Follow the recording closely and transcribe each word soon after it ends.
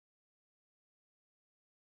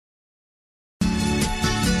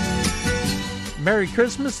Merry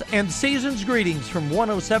Christmas and season's greetings from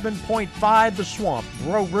 107.5 The Swamp,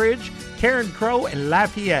 Breaux Bridge, Karen Crow, and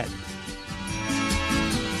Lafayette.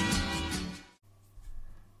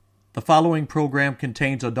 The following program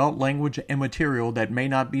contains adult language and material that may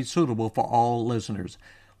not be suitable for all listeners.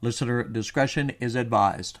 Listener discretion is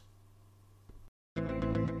advised.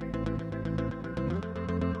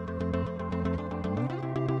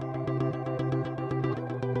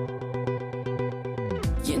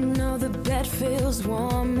 You know the bed feels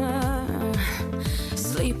warmer,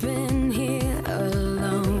 sleeping here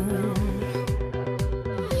alone.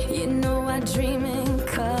 You know I dream in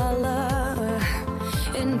color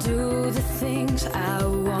and do the things I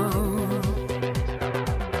want.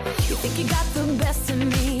 You think you got the best of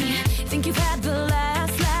me, think you've had the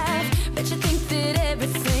last laugh, bet you think that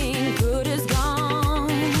everything good is gone.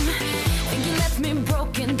 Think you left me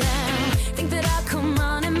broken down, think that I'll come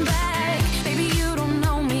running back. Baby, you don't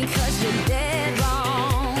know me 'cause you're dead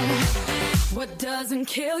wrong. What doesn't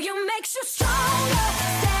kill you makes you stronger.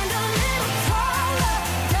 Stand a little taller.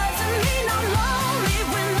 Doesn't mean I'm lonely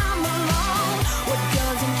when I'm alone. What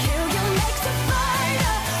doesn't kill you makes a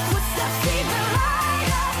fighter. Footsteps even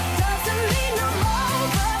lighter. Doesn't mean I'm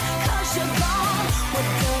over 'cause you're gone. What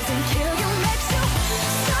doesn't kill you makes you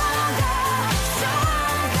stronger,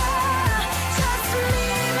 stronger. Just me,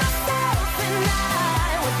 myself, and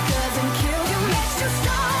I. What doesn't kill you makes you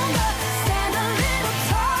stronger. Stand a little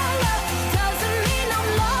taller. Doesn't mean I'm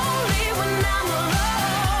lonely when I'm alone.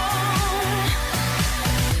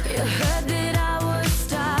 You heard that I was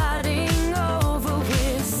starting over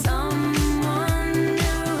with someone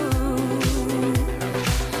new.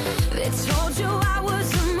 They told you I was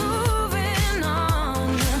moving on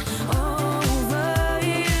over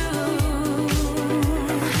you.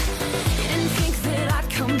 You didn't think that I'd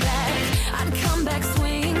come back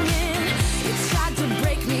swinging. You tried to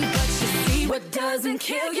break me, but you see what doesn't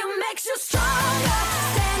kill you makes you stronger.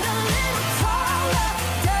 Stand a little taller.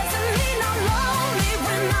 Doesn't mean I'm lonely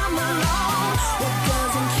when I'm alone. What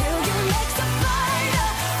doesn't kill you makes a fighter.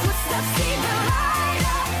 Footsteps even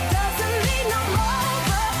lighter. Doesn't mean I'm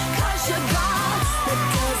over 'cause you're gone. What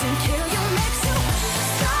doesn't kill you makes you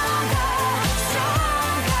stronger,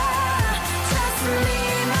 stronger. Just me,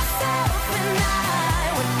 myself, and I.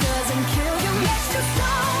 What doesn't kill you makes you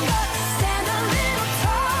stronger. Stand a little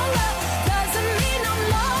taller. Doesn't mean I'm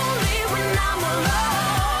lonely when I'm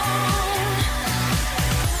alone.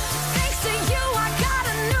 Thanks to you, I got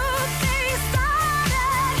a new thing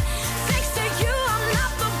started. Thanks to you, I'm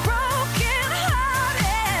not the broken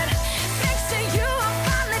hearted. Thanks to you, I'm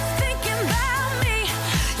finally thinking about me.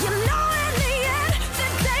 You know, in the end, the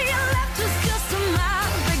day you left was just my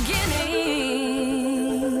beginning.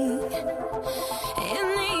 In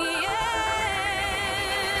the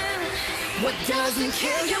end, what doesn't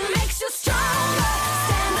kill you makes you stronger.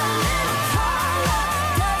 Stand a little taller.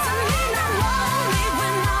 Doesn't mean I'm lonely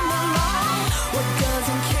when I'm alone. What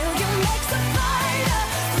doesn't kill you makes a fighter.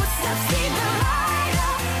 Footsteps even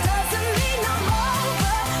lighter. Doesn't mean I'm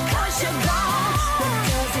over 'cause you're gone. What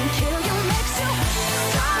doesn't kill you makes you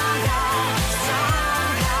stronger,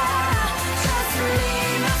 stronger. Just me,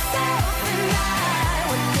 myself, and I.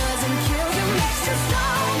 What doesn't kill you makes you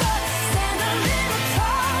stronger. Stand a little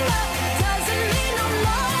taller. Doesn't mean I'm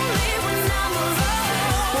lonely when I'm alone.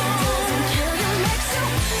 What doesn't kill you makes you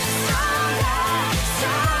stronger,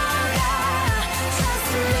 stronger. Just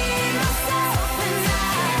me, myself, and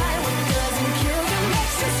I. What doesn't kill you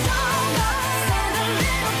makes you stronger. Stand a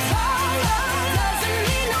little taller. Doesn't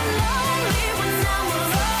mean I'm lonely when I'm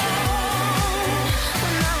alone.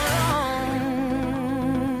 When I'm alone.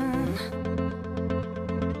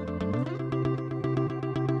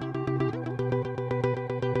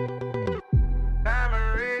 Diamond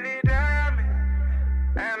really diamond,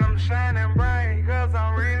 and I'm shining bright 'cause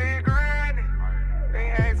I'm really grinding. They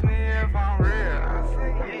ask me if I'm real, I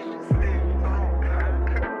say yes, you still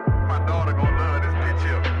my daughter gon' love this bitch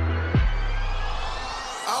here.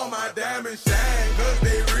 All my diamonds shine 'cause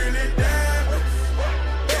they really diamonds.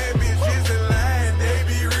 Bad bitches in line, they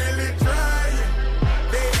be really trying.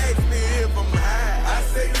 They ask me if I'm high, I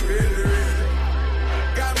say really, really.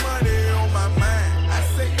 Got money on my mind, I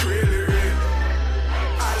say really, really.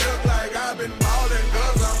 I look like I've been ballin'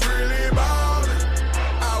 'cause I'm really ballin'.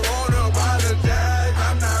 I wanna apologize,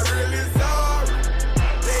 I'm not really sorry.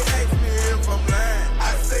 They ask me if I'm lying,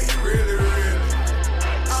 I say really, really.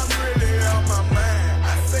 I'm really on my mind,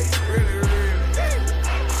 I say really, really.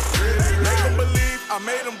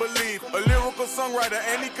 songwriter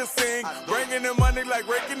and he could sing. Bringing in money like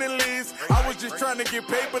raking in leaves. I was just trying to get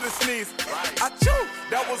paper to sneeze. Achoo,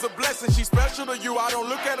 that was a blessing. She special to you, I don't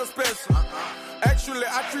look at her special. Actually,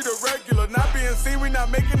 I treat her regular. Not being seen, we not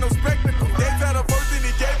making no spectacle. They said her first and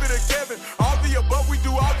he gave it to Kevin. All the above, we do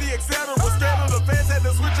all the etc. Scared of the fans, had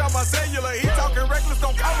to switch out my cellular. He talking reckless,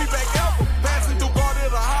 don't call me back ever. Passing through Garden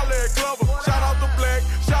to holler at Glover. Shout out to Black,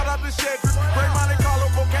 shout out to Shedrick. Bring Monte Carlo,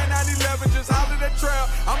 Cocaine 911, just holler at Trail.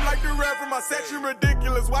 I'm like the rap from my section,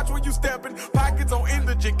 ridiculous. Watch when you steppin', pockets on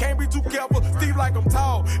indigent. Can't be too careful, Steve like I'm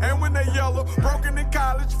tall. And when they yellow, broken in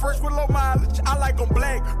college, fresh with low mileage. I like them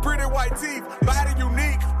black, pretty white teeth, body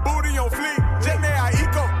unique, booty on fleek. Jenny I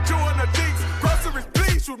eco, chewing the cheeks. Groceries,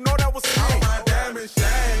 please, you know that was me. All my diamonds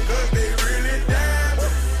shine, cause they really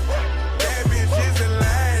diamonds. Bad bitches in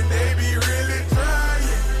line, they be really trying.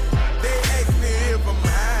 They ask me if I'm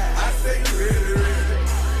high, I say really, really.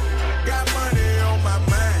 Got money on my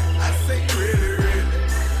mind, I say really, really.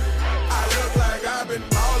 I look like I've been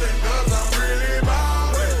ballin' cause I'm really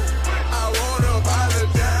ballin'. I wanna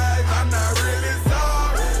apologize, I'm not really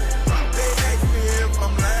sorry. They ask me if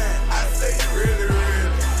I'm lying, I say really,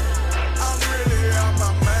 really. I'm really on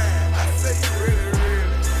my mind, I say really, really.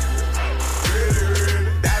 Really,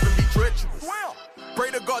 really. Diving be treacherous. Pray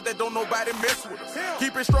to God that don't nobody mess with us.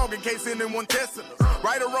 Keep it strong in case anyone testing us.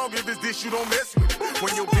 Right or wrong, if it's this, you don't mess with it.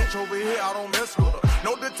 When your bitch over here, I don't mess with her.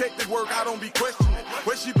 No detective work, I don't be questioning.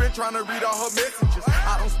 Where she been trying to read all her messages.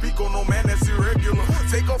 I don't speak on no man that's irregular.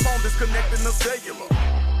 Take her phone, disconnecting the cellular.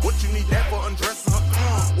 What you need that for undressing her?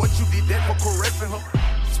 What you did that for caressing her?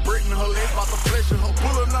 Spreading her legs about to pleasure her.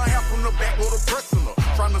 Pulling her hair from the back or the pressing her.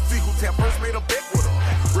 Trying to see who tap first made a bet with her.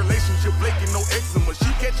 Relationship flaking, no eczema. She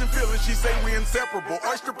catching feelings, she say we inseparable.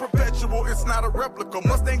 Oyster perpetual, it's not a replica.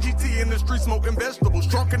 Mustang GT in the street smoking vegetables.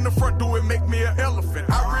 Drunk in the front, do it make me an elephant.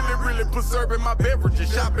 I really preserving my beverages.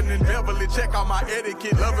 Shopping in Beverly, check out my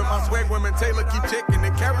etiquette. Loving my swag, women Taylor keep checking. The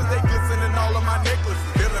carrots they glistening all of my necklaces.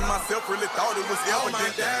 Feeling myself, really thought it was elegant. All my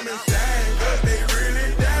diamonds shine, cause they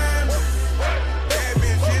really diamonds. Bad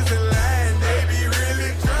bitches in line, they be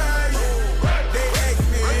really trying. They ask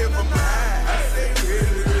me if I'm high, I say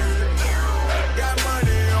really, really. Got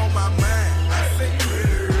money on my mind, I say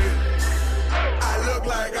really, really. I look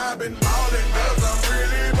like I've been ballin' cause I'm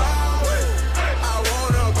really ballin'. I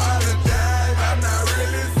wanna apologize, I'm not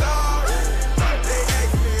really sorry. They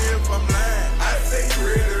ask me if I'm lying, I say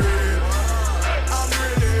really, really. I'm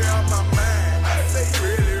really on my mind, I say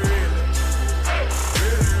really, really.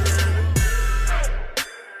 Really,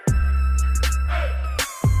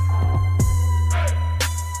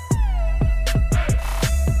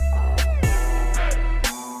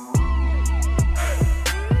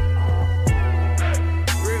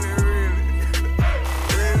 really.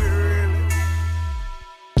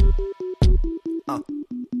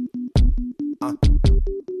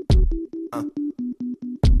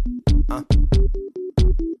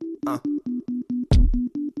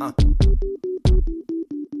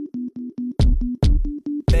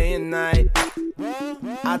 Day and night,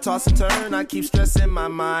 I toss and turn, I keep stressing my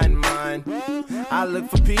mind. I look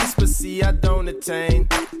for peace, but see I don't attain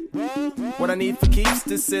what I need for keeps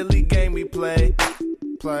this silly game we play.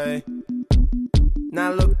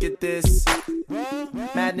 Now look at this,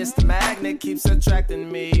 madness the magnet keeps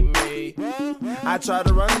attracting me. I try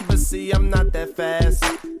to run, but see I'm not that fast.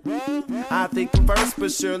 I think I'm first,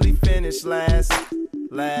 but surely finish last.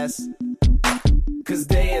 Cause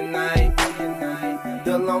day and night,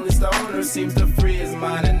 the lonely stoner seems to free his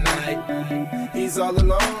mind at night. He's all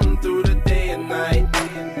alone through the day and night.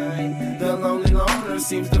 The lonely loner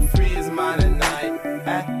seems to free his mind at night.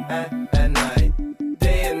 At night,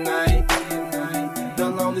 day and night. The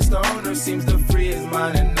lonely stoner seems to free his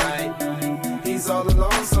mind at night. He's all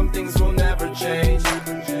alone, some things will never change.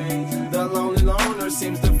 The lonely loner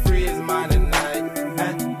seems to free his mind at night.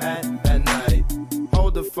 At night,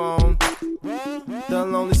 hold the phone. The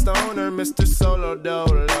lonely stoner, Mr. Solo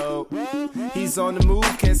Dolo. He's on the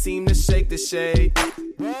move, can't seem to shake the shade.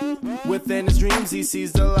 Within his dreams, he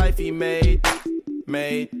sees the life he made.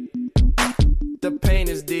 The pain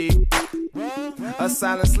is deep. A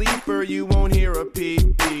silent sleeper, you won't hear a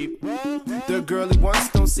peep. The girl he wants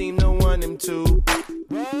don't seem to want him to.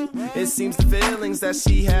 It seems the feelings that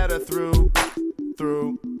she had her through.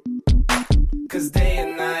 Cause day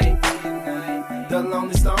and night, the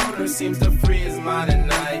lonely stoner seems to free his mind at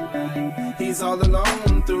night. He's all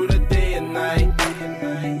alone through the day and night.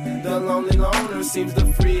 The lonely loner seems to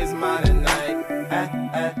free his mind at night.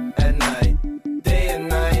 At night, day and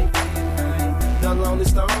night. The lonely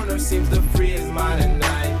stoner seems to free his mind at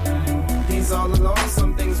night. He's all alone,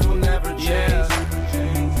 some things will never change.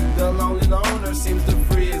 The lonely loner seems to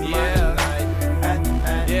free his mind at night.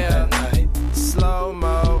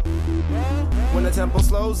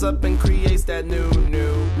 shows up and creates that new.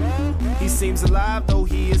 He seems alive though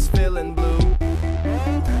he is feeling blue.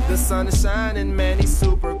 The sun is shining, man, he's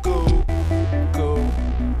super cool.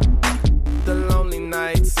 The lonely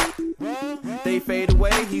nights, they fade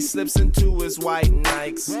away, he slips into his white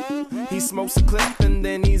Nikes. He smokes a clip and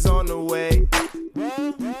then he's on the way.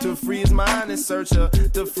 To free his mind and searcher,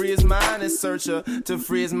 to free his mind and searcher, to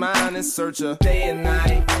free his mind and searcher. Day and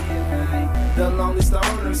night, the lonely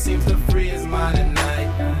stoner seems to free his mind at night.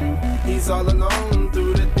 He's all alone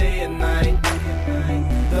through the day and night.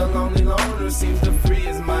 The lonely loner seems to free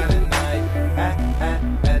his mind at night.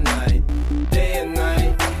 At night, day and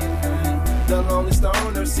night. The lonely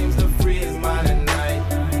stoner seems to free his mind at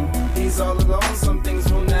night. He's all alone, some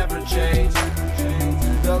things will never change.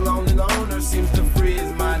 The lonely loner seems to free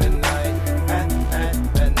his mind at night. At night.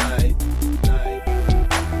 At night.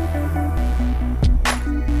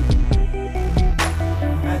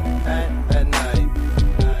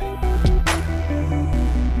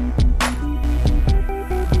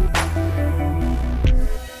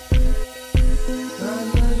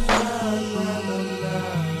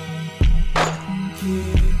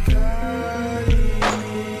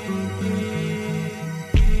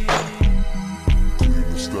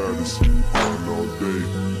 Status, grind all day,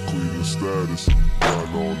 Cleveland status,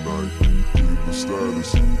 grind all night. Cleveland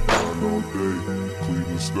status, grind all day,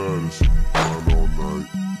 Cleveland status, grind all night.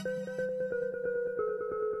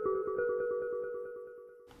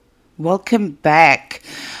 Welcome back.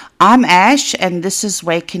 I'm Ash and this is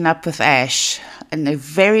Waking Up with Ash. And a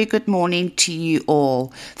very good morning to you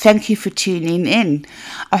all. Thank you for tuning in.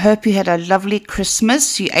 I hope you had a lovely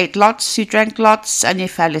Christmas. You ate lots, you drank lots, and you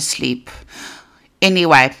fell asleep.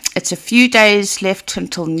 Anyway, it's a few days left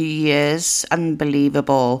until New Year's.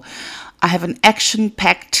 Unbelievable. I have an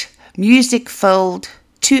action-packed, music-filled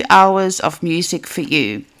 2 hours of music for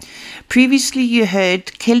you. Previously, you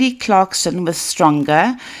heard Kelly Clarkson with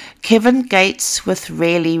Stronger, Kevin Gates with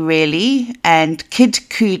Really, Really, and Kid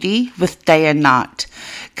Cudi with Day and Night.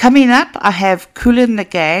 Coming up, I have Kool and the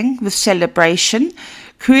Gang with Celebration,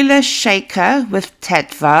 Kula Shaker with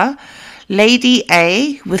Tatva, Lady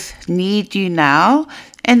A with Need You Now,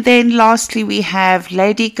 and then lastly we have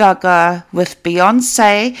Lady Gaga with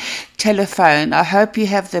Beyonce, Telephone. I hope you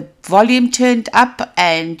have the volume turned up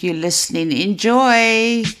and you're listening.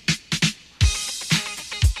 Enjoy!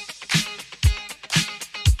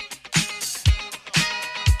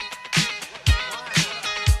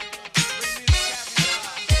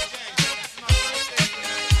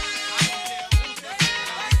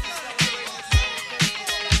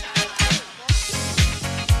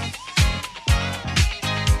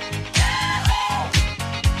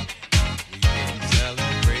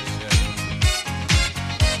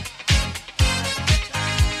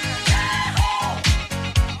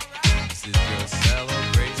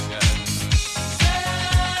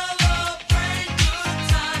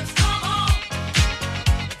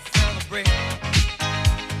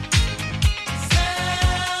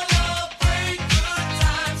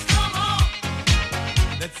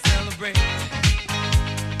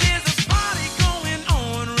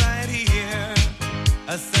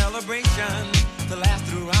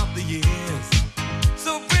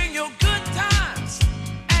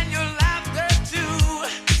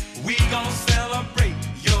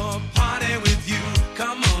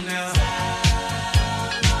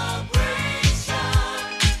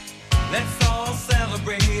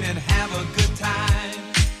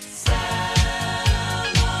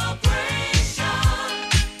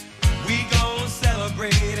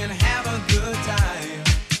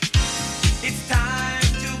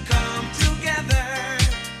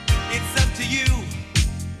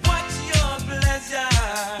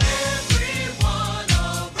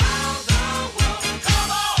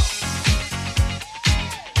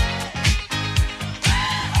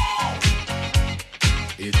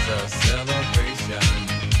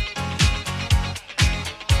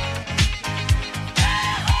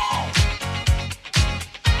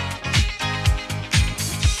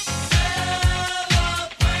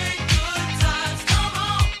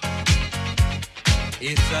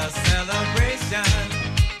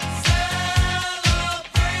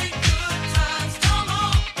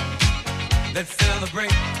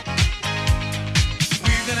 Celebrate.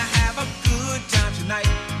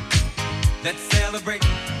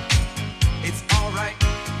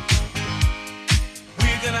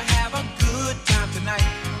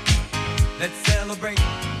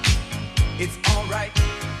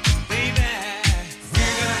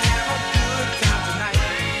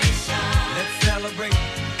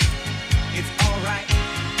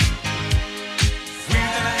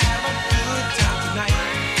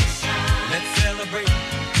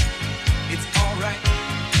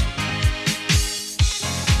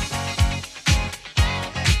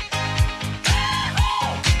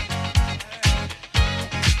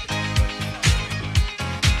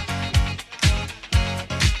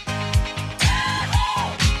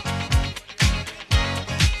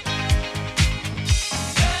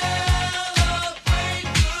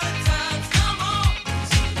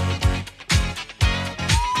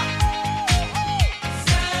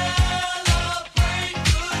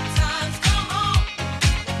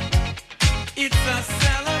 It's a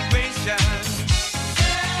celebration.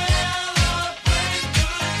 Celebrate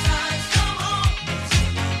good times.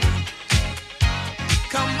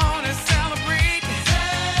 Come on and celebrate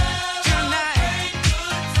tonight.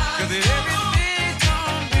 'Cause everything's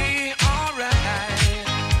gonna be alright.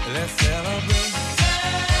 Let's celebrate.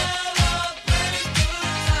 Celebrate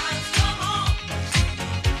good times. Come on.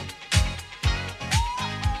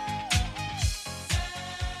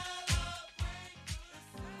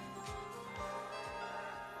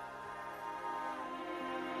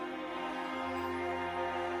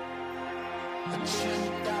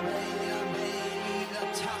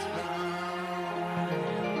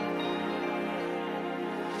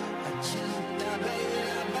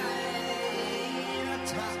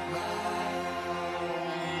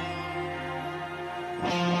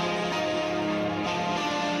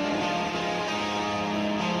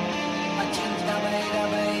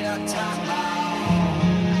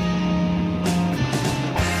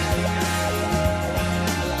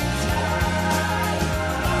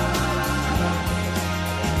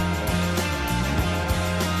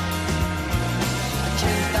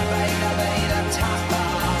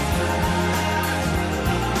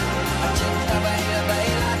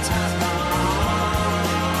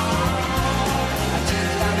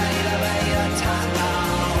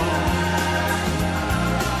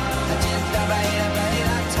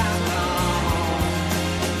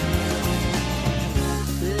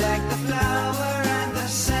 Like the flower and the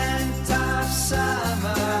scent of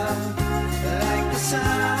summer, like the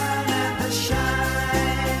sun and the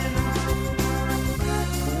shine.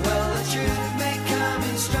 Well, the truth may come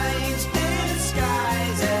in strange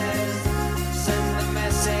disguises. Send the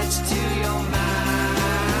message to your mind.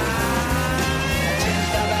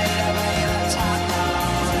 Ginger baby, baby, top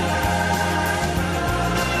on.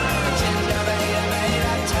 Ginger baby,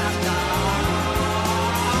 baby, top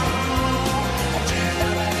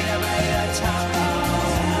on.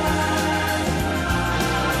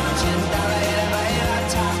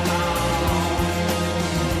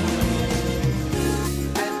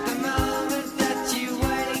 At the moment that you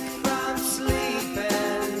wake from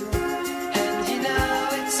sleeping, and you know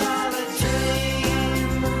it's all a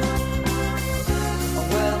dream.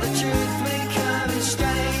 Well, the truth may come in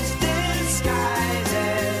strange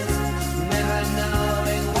disguises, never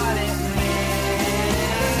knowing what it means.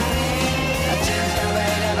 Ginger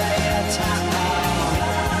baby, baby, top on.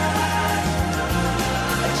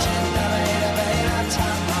 Ginger baby, baby,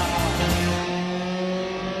 top on.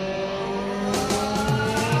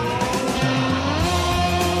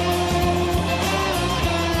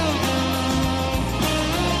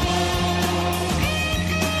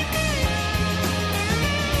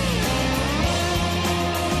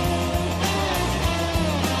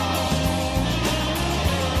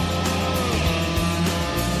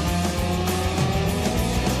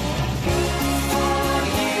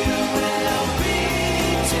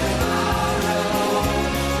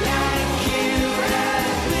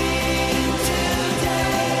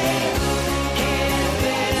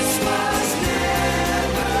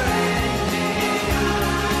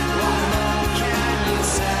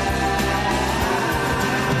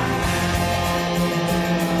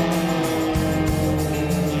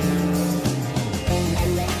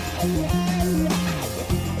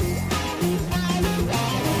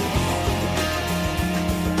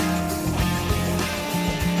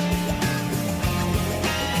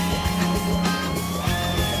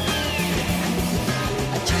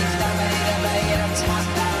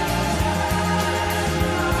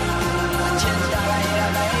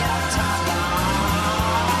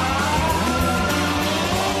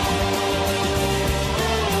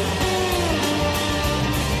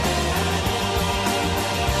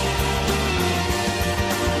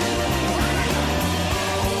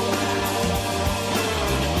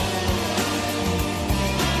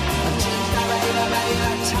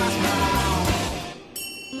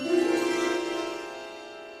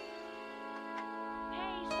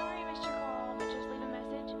 Hey, sorry I missed your call, but just leave a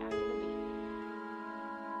message after the beep.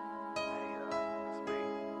 Hey, it's me.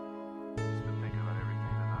 Just been thinking about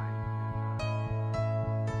everything tonight, and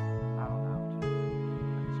I don't know,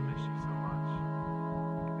 I just miss you so much.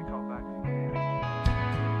 Give me a call back if you can.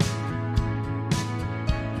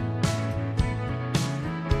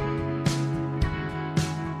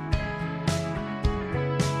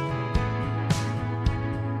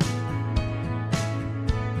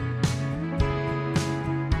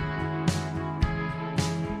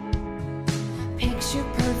 Picture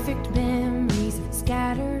perfect memories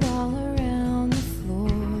scattered all around the floor.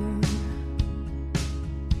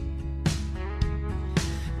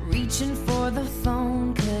 Reaching for the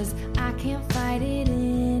phone 'cause I can't fight it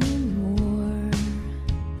anymore.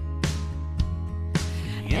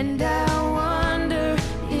 And I wonder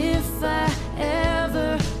if I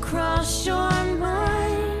ever cross your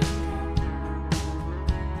mind.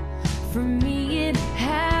 For me it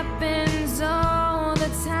happens all the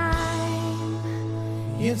time.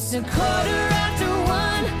 It's a quarter after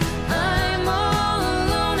one, I'm all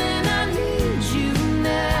alone and I need you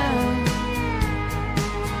now.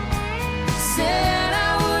 Said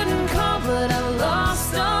I wouldn't call, but I've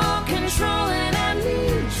lost all control and I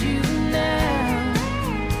need you now.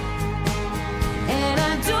 And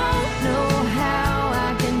I don't know how I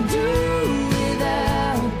can do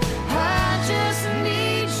without. I just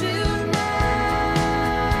need you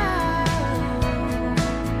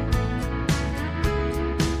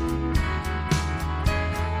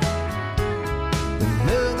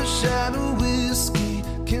Another shot of whiskey,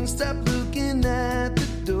 can't stop looking at the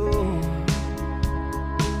door.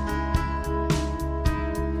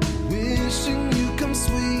 Wishing you come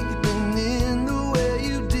sweeping in the way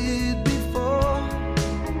you did before.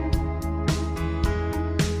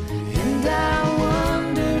 And I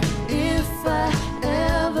wonder if I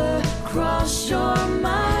ever cross your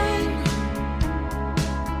mind.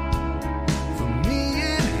 For me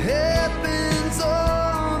it happens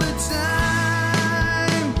all the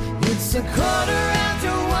time. It's a quarter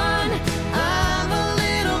after one, I'm a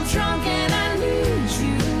little drunk and I need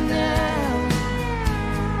you now.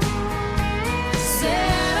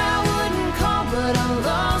 Said I wouldn't call, but I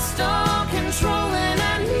lost all control and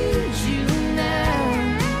I need you now.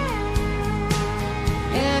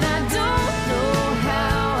 And I don't know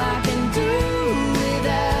how I can do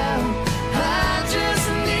without. I just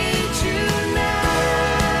need you now.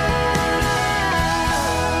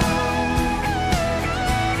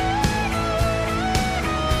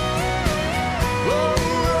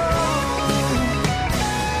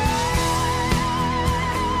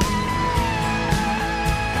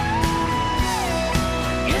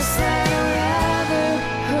 Guess I'd rather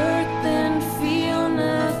hurt than feel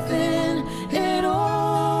nothing at all.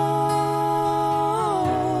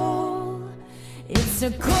 It's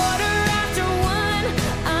a quarter after one,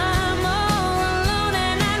 I'm all alone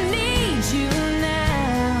and I need you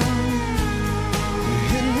now.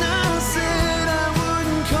 And I said I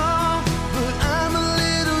wouldn't call, but I'm a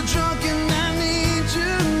little drunk and I need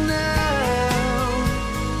you now.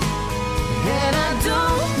 And I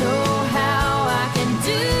don't know how I can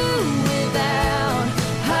do without.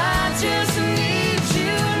 I just need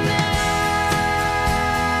you now.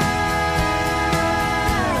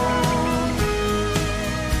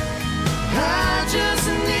 I just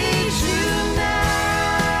need you now.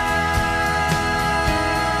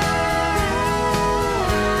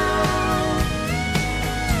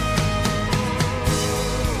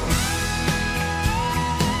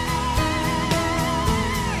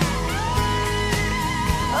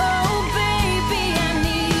 Oh, baby, I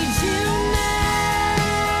need you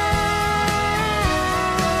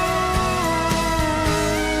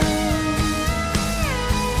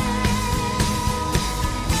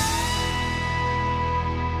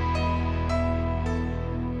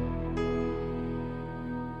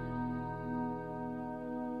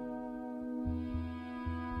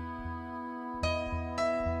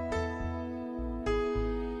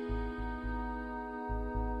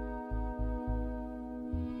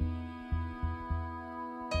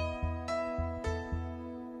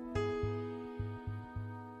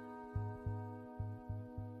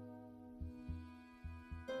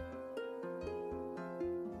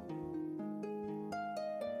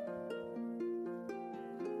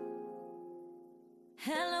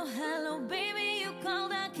Hello, hello, baby, you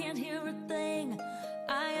called, I can't hear a thing.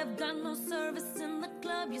 I have got no service in the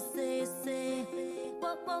club, you say.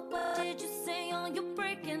 What did you say? Oh, you're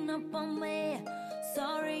breaking up on me.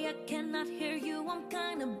 Sorry, I cannot hear you, I'm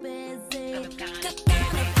kinda busy. Kinda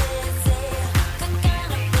busy.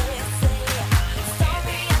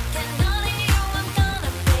 Sorry, I cannot hear you, I'm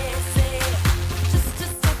kinda busy. Just a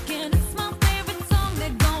second, it's my favorite song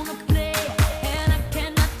they're gonna play. And I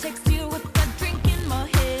cannot text you with that drink in my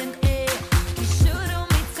hand. You should've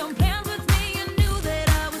made some plans with me, you knew that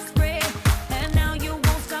I was free. And now you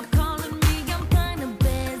won't stop calling me, I'm kinda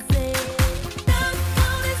busy.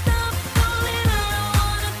 Stop calling, I don't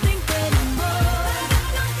wanna think anymore. I got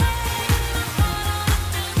no pain in my heart on the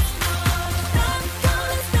dance floor.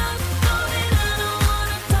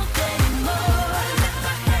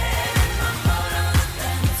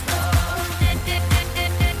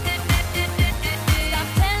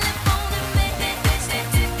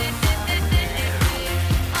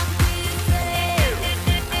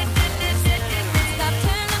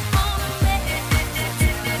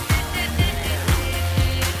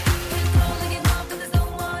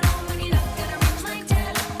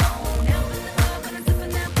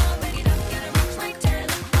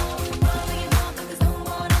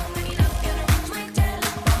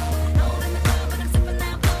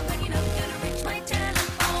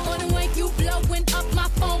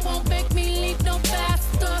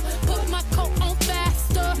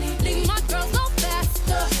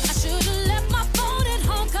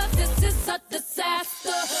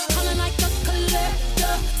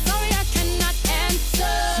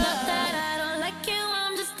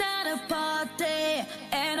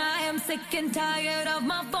 getting tired of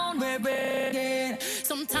my phone ringing.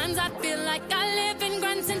 Sometimes I feel like I live in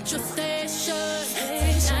Grand Central Station.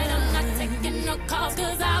 Tonight I'm not taking no calls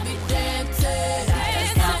cause I'll be dancing.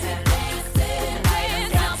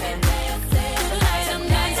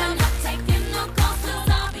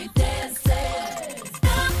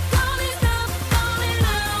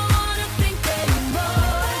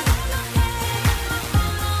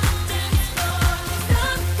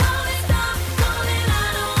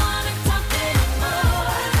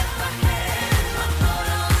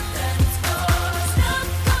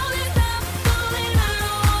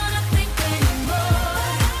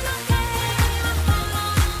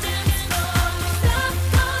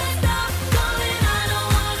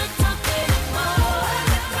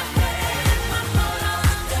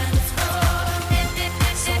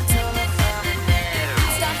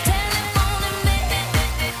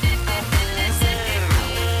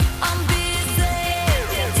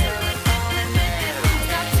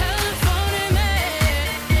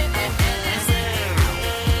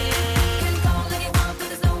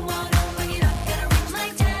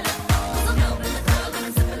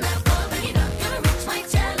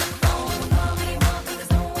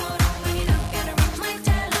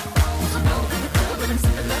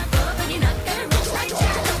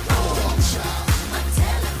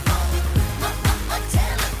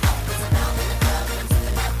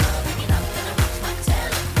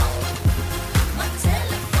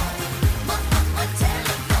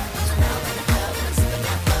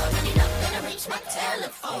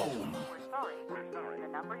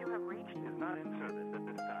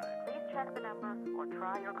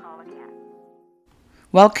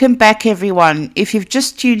 Welcome back, everyone. If you've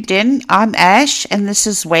just tuned in, I'm Ash, and this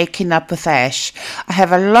is Waking Up With Ash. I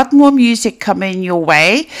have a lot more music coming your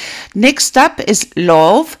way. Next up is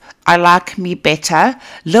Love, I Like Me Better,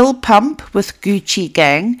 Lil Pump with Gucci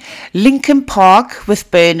Gang, Linkin Park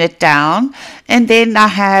with Burn It Down, and then I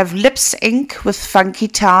have Lips Inc. with Funky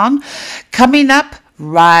Town coming up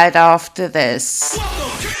right after this.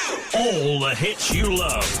 All the hits you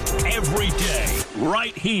love, every day,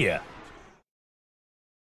 right here.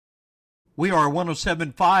 We are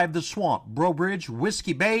 107.5 The Swamp, Brobridge,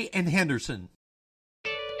 Whiskey Bay, and Henderson.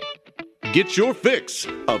 Get your fix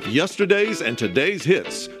of yesterday's and today's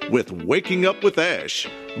hits with Waking Up with Ash,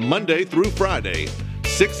 Monday through Friday,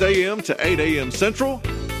 6 a.m. to 8 a.m. Central,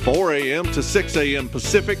 4 a.m. to 6 a.m.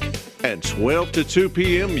 Pacific, and 12 to 2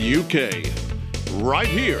 p.m. UK. Right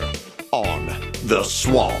here on The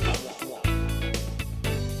Swamp.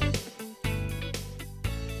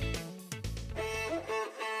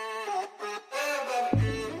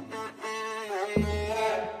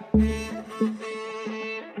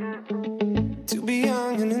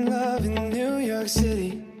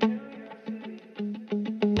 City.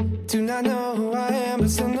 Do not know who I am, but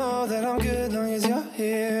still know that I'm good long as you're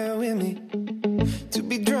here with me. To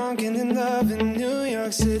be drunk and in love in New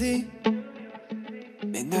York City.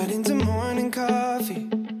 Midnight into morning coffee,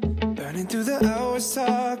 burning through the hours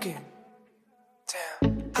talking.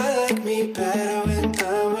 Damn, I like me better when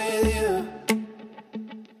I'm with you.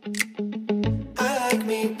 I like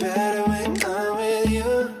me better when I'm with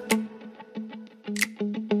you.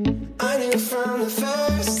 I knew from the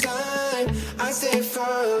first time I stayed for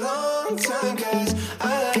a long time, cause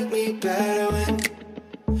I like me better when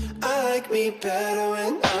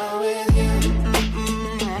I'm with you.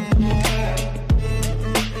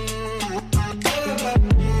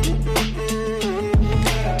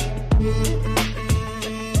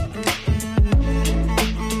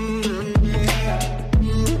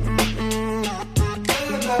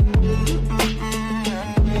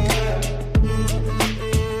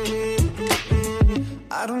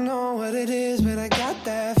 I don't know what it is, but I got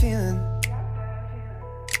that feeling.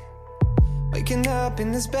 Waking up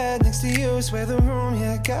in this bed next to you, swear the room,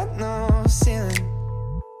 yeah, got no ceiling.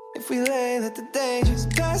 If we lay, let the day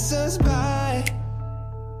just pass us by.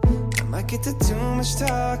 I might get to too much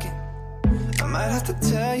talking, I might have to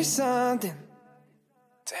tell you something.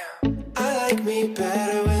 Damn, I like me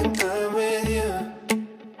better when I'm with you.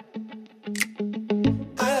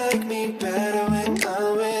 I like me better when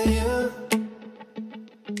I'm with you.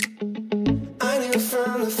 I knew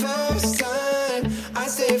from the first time I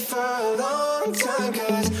stayed for a long time,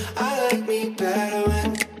 cause I like me better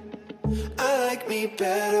when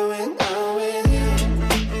I'm with you.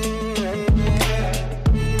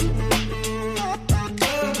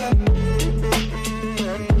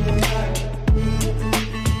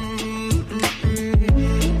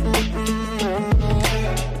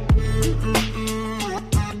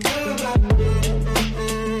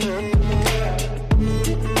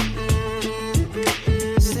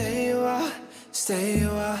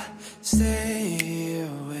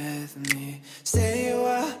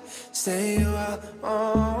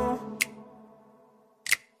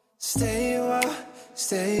 Stay a while,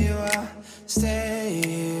 stay a while, stay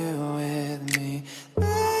here with me.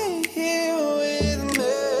 Stay here with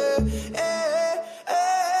me.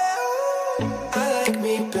 I like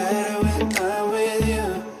me better when I'm with you.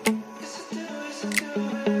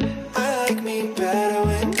 I like me better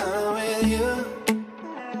when I'm with you.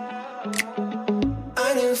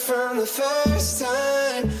 I knew from the first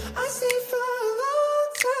time, I see for a long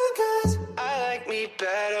time, 'cause I like me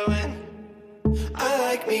better when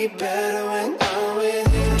I'm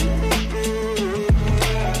with you.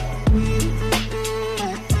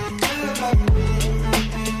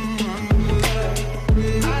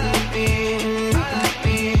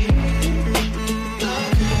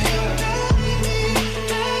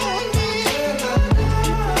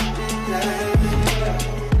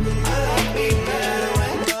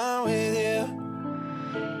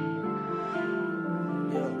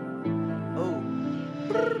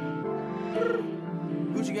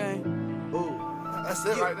 That's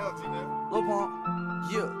it right there, T-Nell. Lil Pump,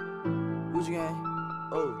 yeah. Gucci gang,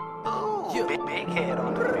 oh, yeah. Big head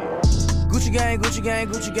on the field. Gucci gang, Gucci gang,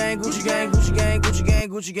 Gucci gang, Gucci gang, Gucci gang, Gucci gang,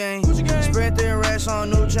 Gucci gang. Gucci gang. Spread thin racks on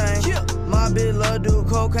new chain. Yeah. My bitch love do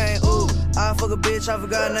cocaine. Ooh, I fuck a bitch, I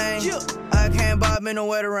forgot name. Yeah. I can't buy me no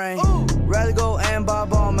wetter rain. Ooh. Rather go and buy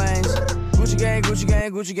ball mains. Gucci gang, Gucci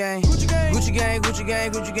gang, Gucci gang, Gucci gang, Gucci gang, Gucci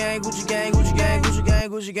gang, Gucci gang, Gucci gang, Gucci gang, Gucci gang,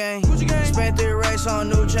 Gucci gang, Gucci gang. Spent 3 racks on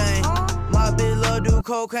new chain. My bitch love do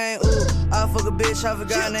cocaine. Ooh, I fuck a bitch, I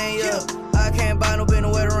forgot name. Yeah, I can't buy no bitch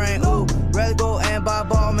no wetter rain. Ooh, rather go and buy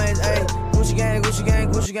ball mains. Ayy, Gucci gang, Gucci gang,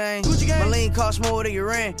 Gucci gang, Gucci gang. My lean cost more than your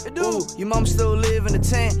rent. Ooh, your mom still live in the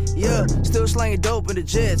tent. Yeah, still slanging dope in the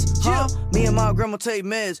jets. Huh? Me and my grandma take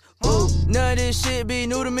meds. Ooh, none of this shit be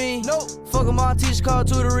new to me. Nope. Fuck with my teacher called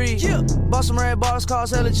tutory. Yeah. Bought some red bottles,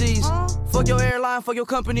 cost hella G's. Fuck your airline, fuck your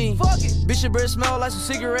company. Fuck it. Bitch, your breath smell like some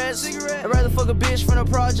cigarettes. I'd rather fuck a bitch from the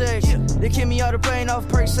projects. Yeah. They kick me out the plane off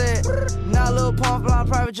perk set. Now Lil Pump flying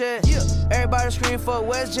private jet. Yeah. Everybody scream fuck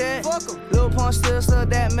WestJet. Fuck em. Lil Pump still stuck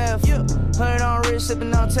that meth. Yeah. 100 on wrist,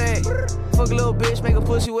 sippin' on tag. Fuck a little bitch, make a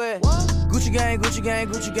pussy wet. What? Gucci gang, Gucci gang,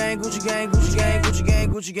 Gucci gang, Gucci gang, Gucci gang, Gucci gang,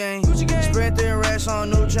 Gucci gang, Gucci gang. Spread thin racks on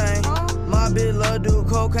new chain. My bitch love do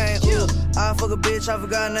cocaine. Ooh, I fuck a bitch, I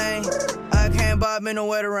forgot name. I can't buy me no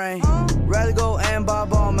wetter rain. Rather go and buy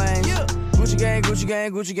ball mains. Gucci gang, Gucci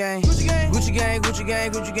gang, Gucci gang, Gucci gang, Gucci gang, Gucci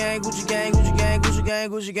gang, Gucci gang, Gucci gang, Gucci gang, Gucci gang,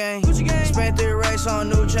 Gucci gang, Gucci gang. Spent 3 racks on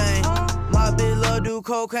new chain. My bitch love do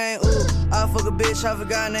cocaine. Ooh, I fuck a bitch, I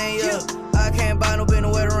forgot name. Yeah, I can't buy no bitch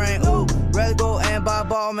no wetter rain. Ooh, rather go and buy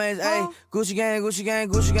ball mains. Ayy, Gucci gang, Gucci gang,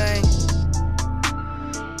 Gucci gang.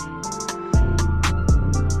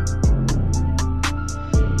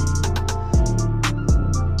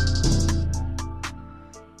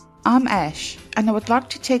 I'm Ash, and I would like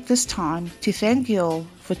to take this time to thank you all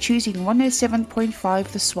for choosing 107.5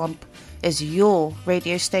 The Swamp as your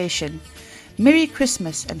radio station. Merry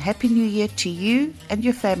Christmas and Happy New Year to you and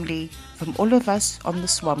your family from all of us on The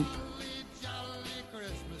Swamp.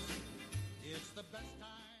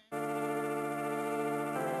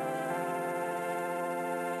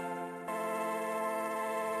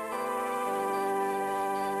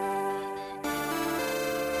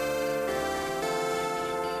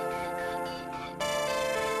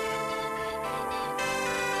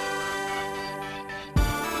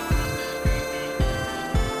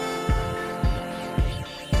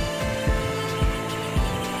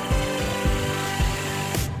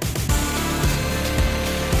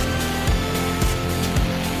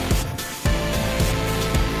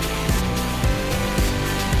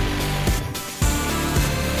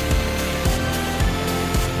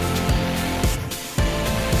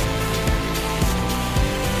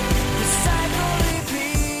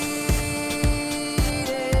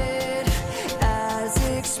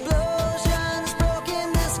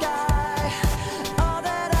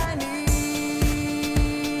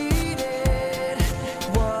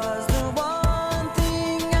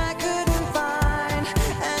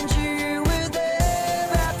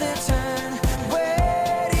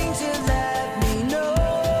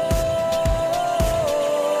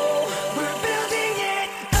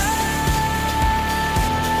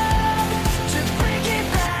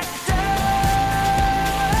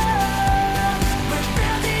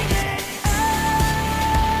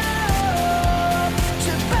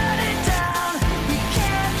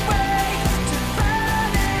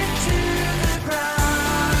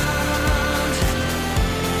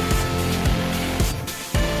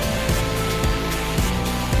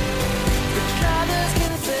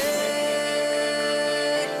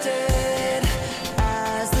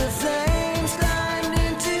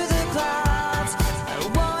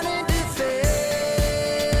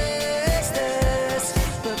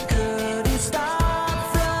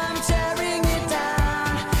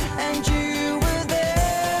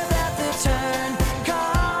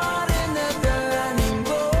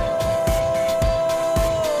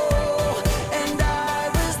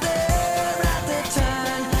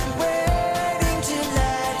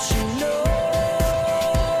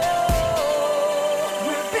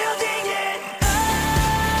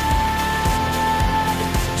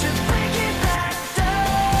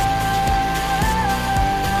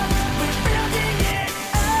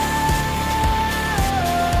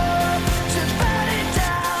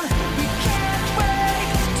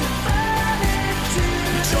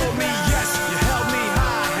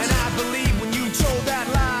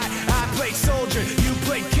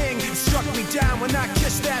 down when I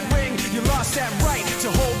kissed that ring. You lost that right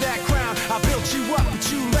to hold that crown. I built you up,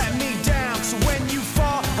 but you let me down. So when you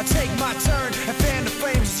fall, I take my turn and fan the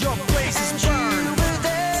flames as your blazes burn. You were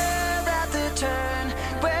there at the turn,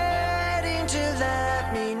 waiting to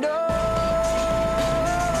let me know.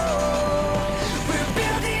 We're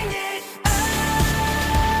building it up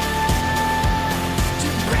to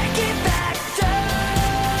break it back down.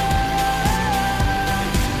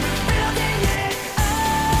 We're building it up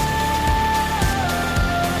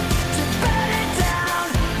to burn it down.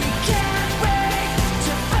 We can't wait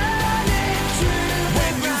to burn it to the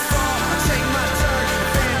When you fall, I take my turn and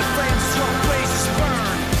fan the flames as your blazes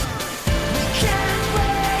burn. We can't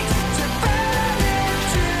wait to burn it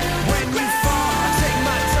to When you fall, I take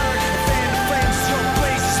my turn and fan the flames as your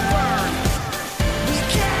blazes burn. We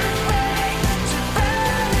can't wait to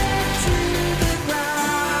burn it to the ground.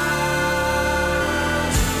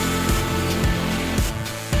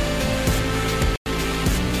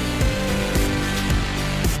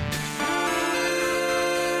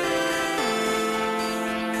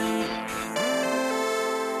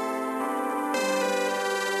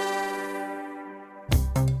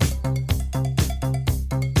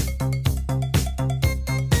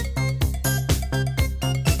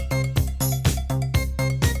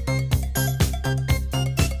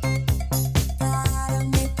 Gotta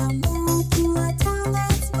make a move to a town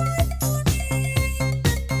that's right for me.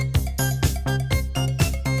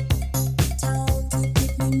 Town to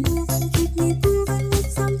keep me moving, keep me grooving with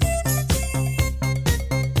some energy.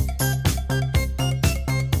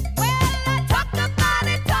 Well, I talked about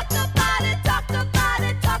it, talked about it, talked about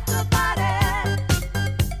it, talked about it.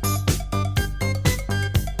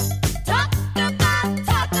 Talked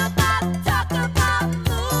about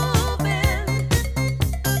moving.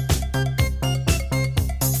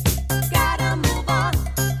 Gotta move on.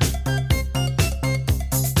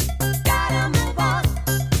 Gotta move on.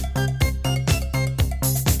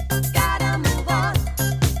 Gotta move on.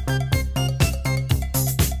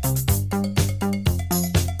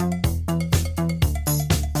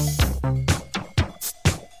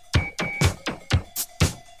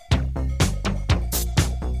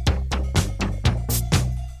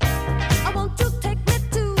 I want you to take me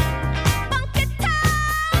to Funky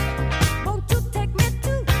Town. Won't you take me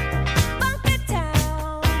to Funky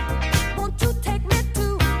Town? Won't you take me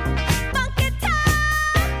to Funky Town?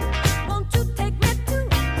 Won't you take me to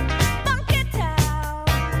Funky Town?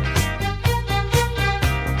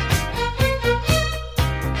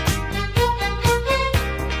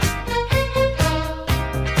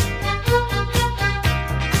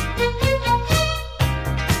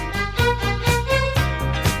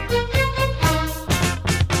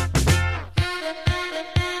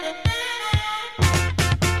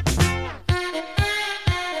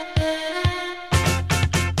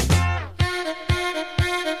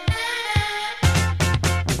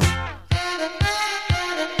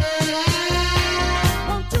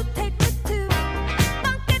 Won't you take me to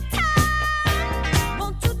Funky Town?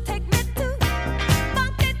 Won't you take me to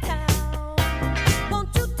Funky Town?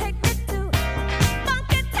 Won't you take me to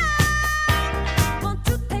Funky Town? Won't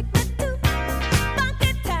you take me to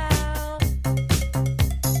Funky Town?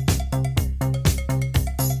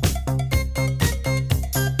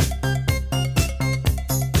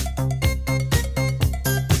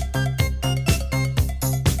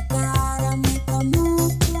 Gotta make a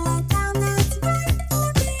move to a town that's right for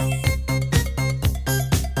me.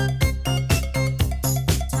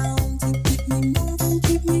 Town to keep me moving,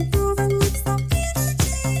 keep me grooving with some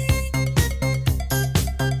energy.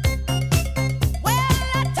 Well,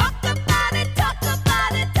 I talked about it, talked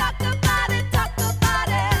about it, talked about it, talked about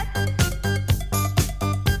it.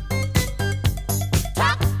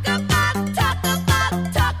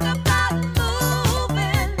 Talked about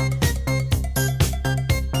moving.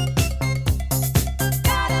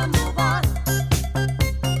 Gotta move on.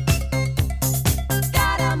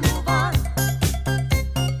 Gotta move on.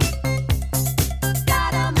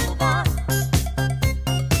 Gotta move on.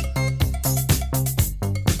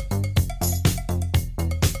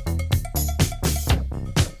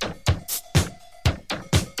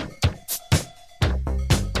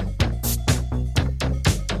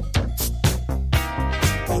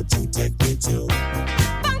 Won't you take me to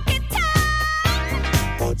Funky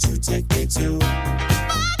Town. Won't you take me to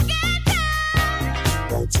Funky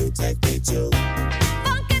Town. Won't you take me to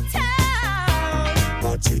Funky Town.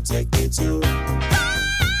 Won't you take me to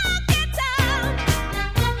Funky Town.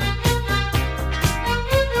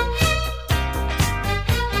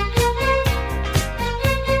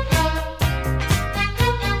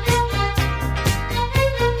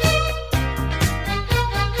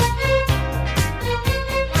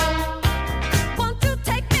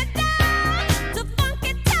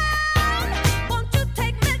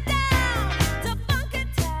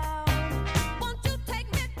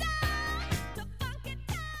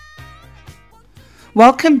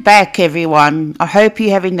 Welcome back, everyone. I hope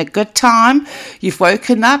you're having a good time. You've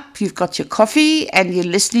woken up, you've got your coffee, and you're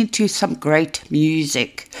listening to some great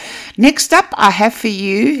music. Next up, I have for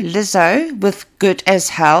you Lizzo with Good as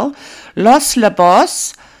Hell, Los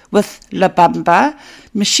Labos with La Bamba,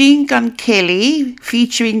 Machine Gun Kelly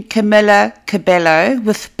featuring Camila Cabello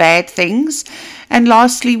with Bad Things, and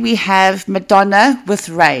lastly we have Madonna with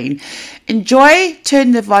Rain. Enjoy,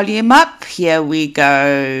 turn the volume up, here we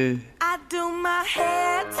go. I do my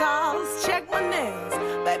hair toss, check my nails.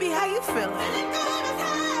 Baby, how you feeling?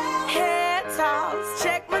 Hair toss,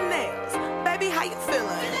 check my nails. Baby, how you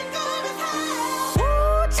feeling?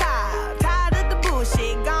 Woo, child, tired of the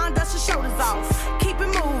bullshit. Gone, dust your shoulders off. Keep it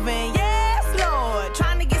moving, yes, Lord.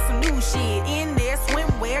 Trying to get some new shit in there.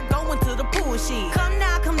 Swimwear, going to the pool shit. Come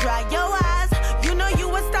now, come dry your eyes. You know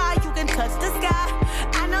you a star, you can touch the sky.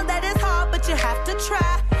 I know that it's hard, but you have to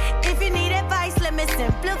try. If you need advice, let me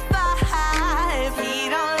simplify. If he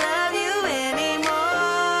don't love you anymore,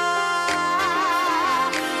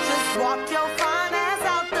 just walk your fine ass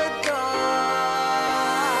out the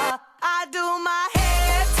door. I do my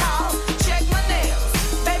hair talk, check my nails.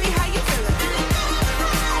 Baby, how you feeling?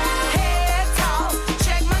 Hair talk,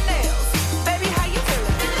 check my nails. Baby, how you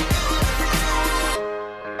feeling?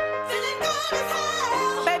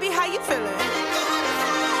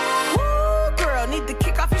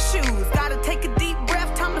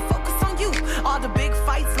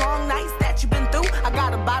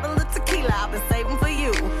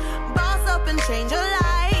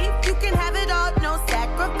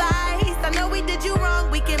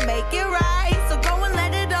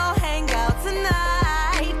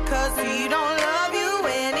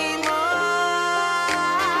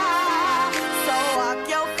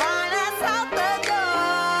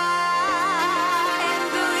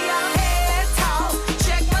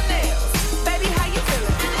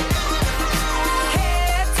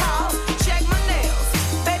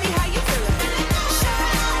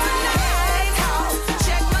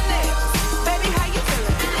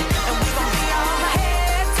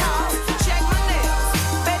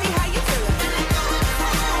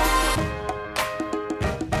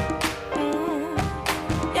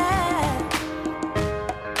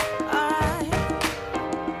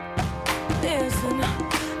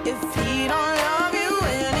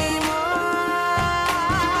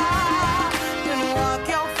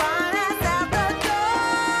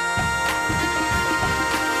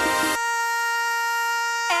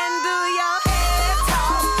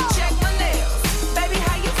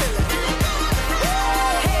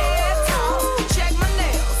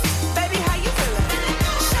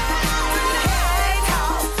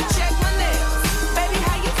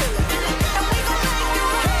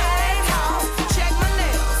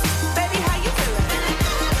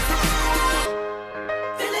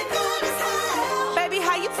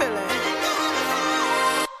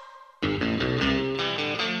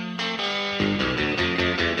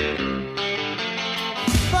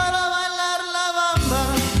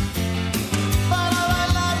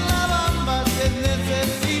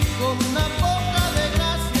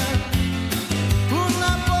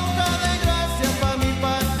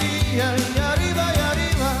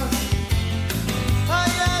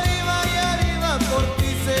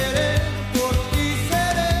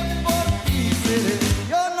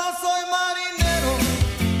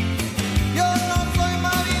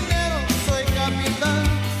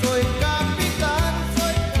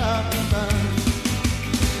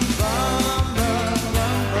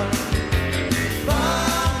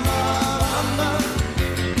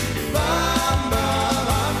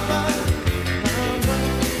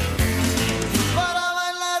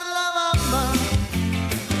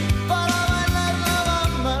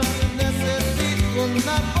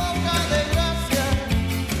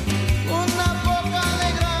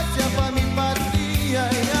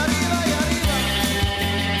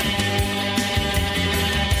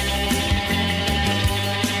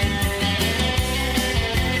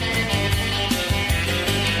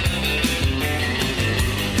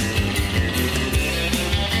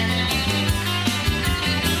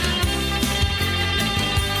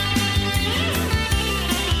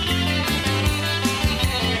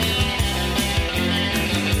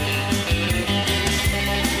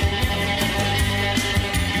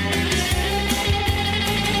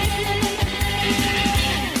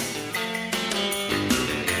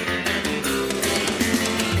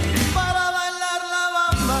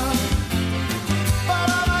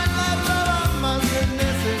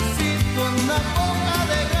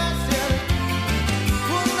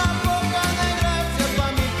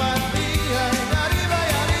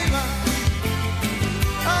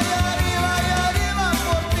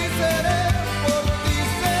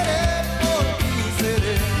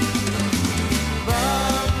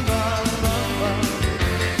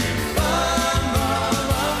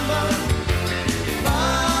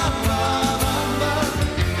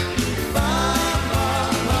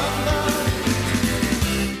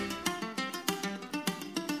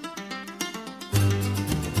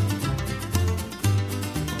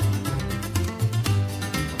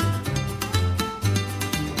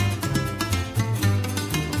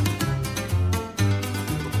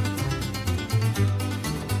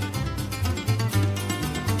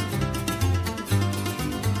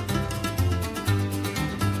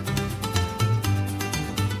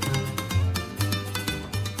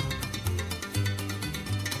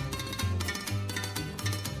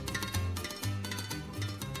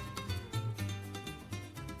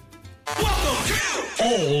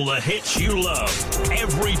 All the hits you love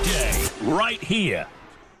every day, right here.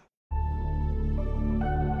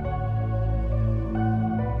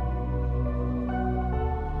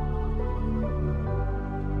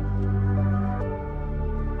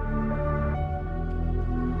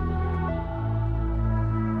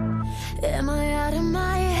 Am I out of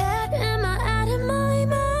my head? Am I out of my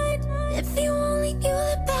mind? If you only knew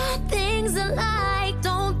the bad things I like,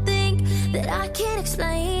 don't think that I can't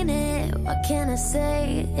explain it. What can I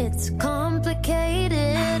say? It's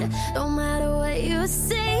complicated. Don't matter what you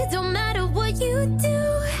say, don't matter what you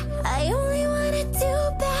do. I only wanna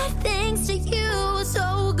do bad things to you,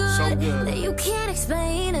 so good that you can't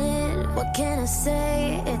explain it. What can I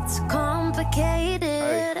say? It's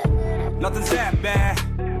complicated. Nothing's that bad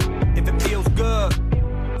if it feels good.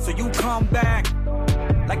 So you come back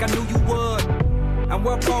like I knew you would. And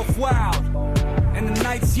we're both wild, and the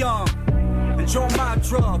night's young. Enjoy my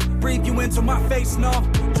drug, breathe you into my face, no.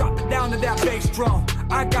 Drop it down to that bass drum.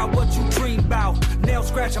 I got what you dream about. Nail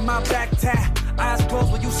scratching my back tat. Eyes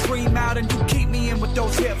closed when you scream out, and you keep me in with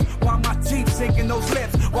those hips. While my teeth sink in those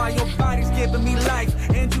lips. While your body's giving me life,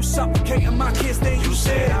 and you suffocating my kiss. Then you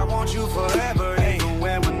said I want you forever, even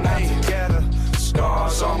when we're not together.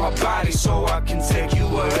 Scars on my body so I can take you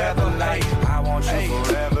wherever. Like I want you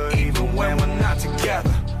forever, even when we're not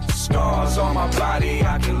together. Scars on my body,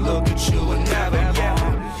 I can look at you and never.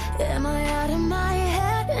 Am I out of my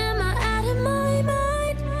head? Am I out of my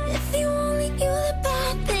mind? If you only knew the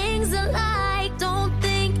bad things I like, don't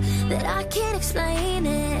think that I can't explain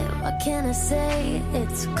it. What can I say?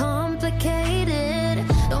 It's complicated.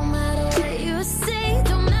 Don't matter what you say,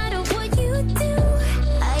 don't matter what you do.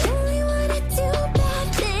 I only wanna do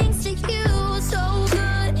bad things to you, so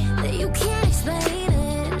good that you can't explain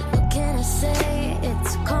it. What can I say?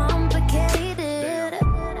 It's complicated.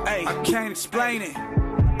 Hey, I can't explain it.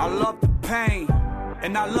 I love the pain,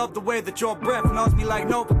 and I love the way that your breath knows me like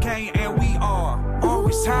Novocaine. And we are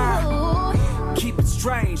always high. Keep it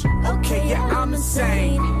strange. Okay, yeah, I'm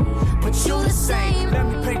insane, but you the same. Let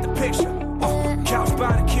me paint the picture. Couch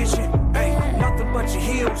by the kitchen. Hey, nothing but your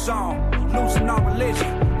heels on. Losing all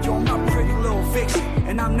religion. You're my pretty little fiction,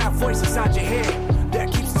 and I'm that voice inside your head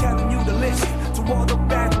that keeps telling you to listen to all the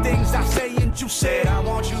bad things I say. And you said I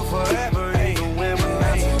want you forever, even when we're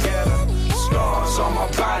not together. Scars on my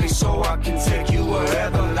body so I can take you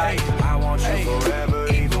wherever. Like I want you forever,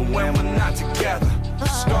 even when we're not together.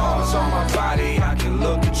 Scars on my body, I can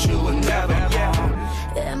look at you and never.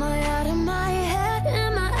 Am I out of my head?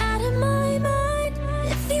 Am I out of my mind?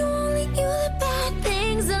 If you only knew the bad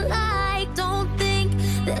things I like, don't think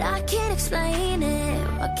that I can't explain it.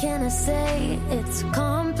 What can I say? It's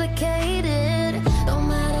complicated. Don't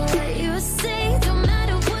matter what you say, don't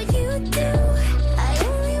matter what you do. I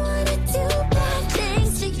only wanna do bad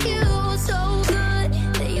things to you, so good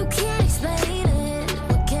that you can't explain it.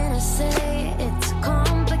 What can I say? It's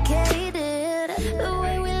complicated. The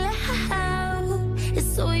way we laugh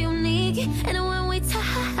is so unique, and when we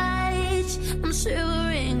touch, I'm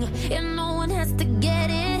shivering. And no one has to get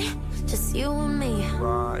it, just you and me.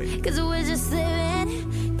 Cause we're just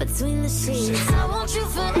living between the sheets. I want you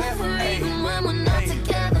forever, even when we're not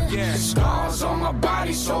together. Scars on my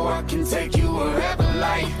body so I can take you wherever.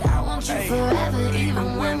 Like I want you forever,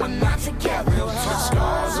 even when we're not together.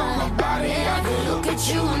 Scars on my body, I can look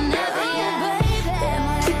at you and never. Am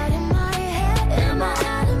I out of my head? Am I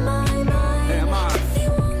out of my mind? If you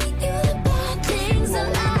only knew the bad things I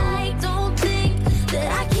like, don't think that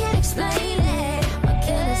I can't explain it. What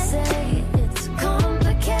can I say? It's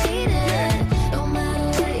complicated. Don't matter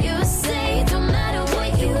what you say, don't matter what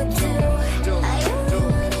you do. I only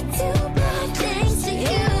wanna do bad things to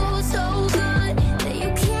you, so good that you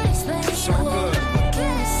can't explain it. What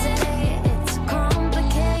can I say? It's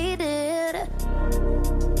complicated.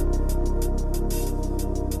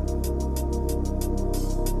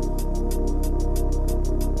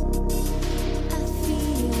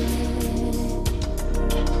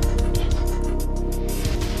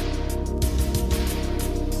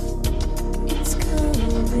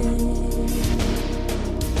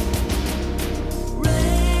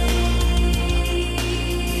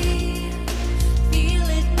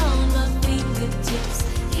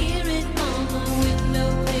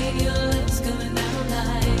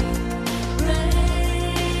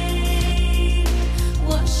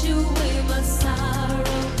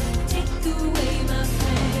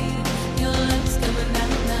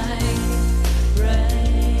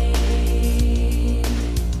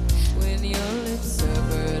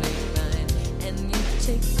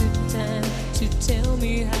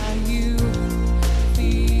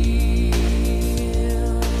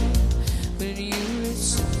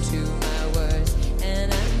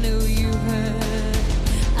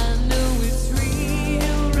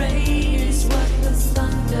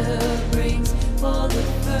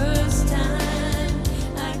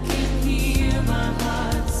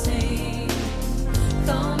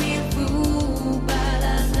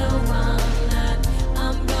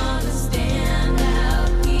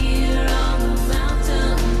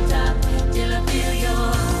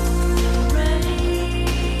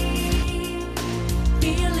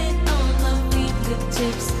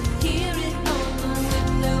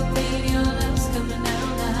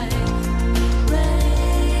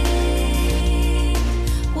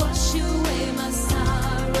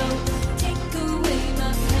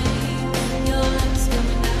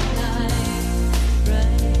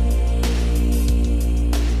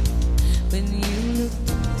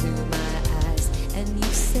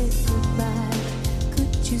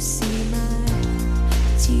 see my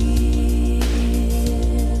tears?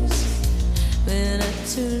 When I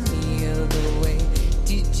turn the other way,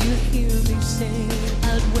 did you hear me say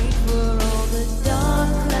I'd wait for all the dark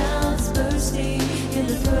clouds bursting in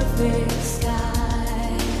the perfect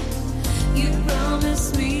sky? You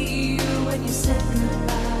promised me when you said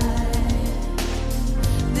goodbye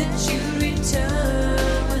that you'd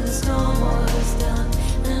return when the storm was done.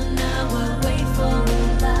 And now I wait for the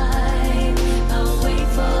light, I wait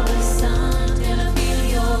for the sun, till I feel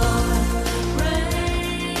your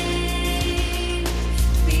rain.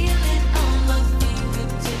 Feel it on my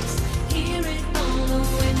fingertips, hear it on the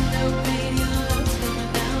window pane. Your love's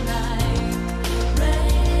coming down like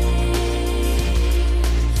rain.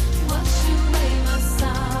 Wash away my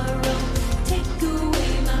sorrow, take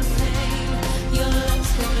away my pain. Your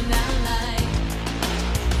love's coming down like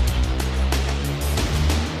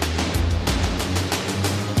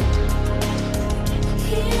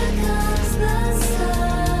here comes the sun.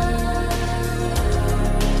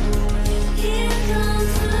 Here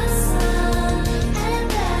comes the sun,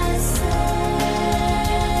 and I say,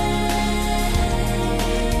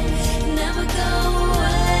 never go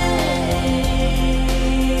away.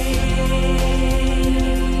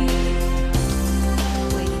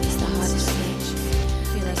 Waiting is the hardest stage.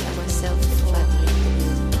 Feel like I'm myself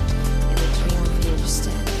flattening in a dream of you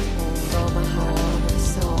standing. Hold all my heart, all my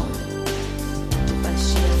soul. By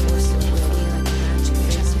sheer force of will, feel like a magic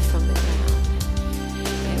raise me from the ground.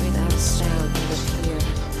 And without a sound, you will hear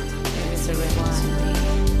there is a reply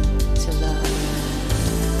to love.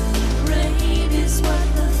 Rain is what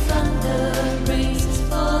the thunder rains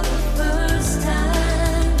for the first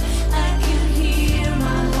time. I can hear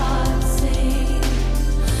my heart sing.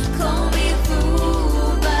 Call me a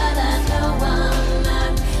fool, but I know I'm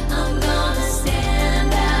not. I'm gonna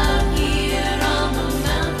stand out here on the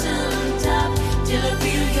mountaintop till I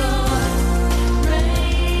feel your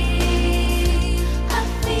rain. I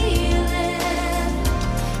feel it,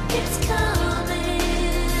 it's coming.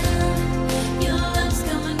 Your love's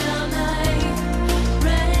coming down like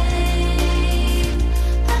rain.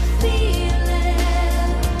 I feel it,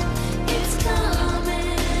 it's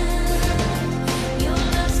coming. Your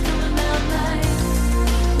love's coming down like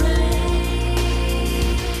rain.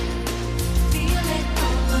 Feel it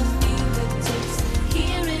on my fingertips,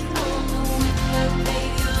 hear it on the window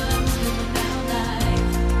pane. Your love's coming down like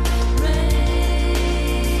rain.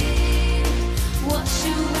 Wash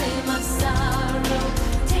away my sorrow,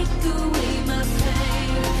 take away my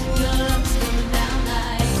pain. Your love's coming down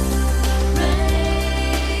like rain.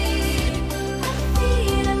 I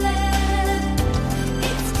feel it,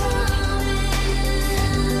 it's coming.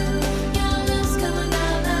 Your love's coming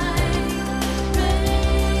down like rain.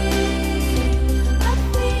 I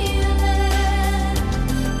feel it,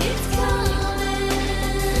 it's coming.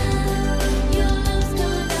 Your love's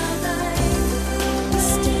coming down like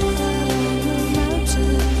stand on the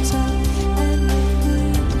mountaintop and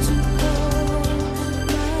wait to call my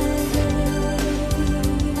name.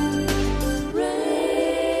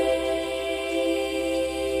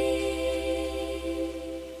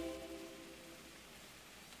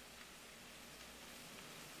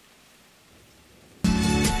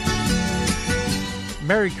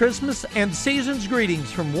 Merry Christmas and season's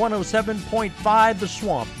greetings from 107.5 The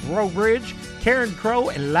Swamp, Breaux Bridge, Karen Crow,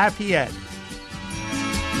 and Lafayette.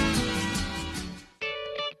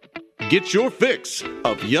 Get your fix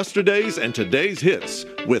of yesterday's and today's hits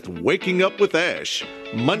with Waking Up with Ash,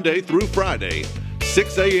 Monday through Friday,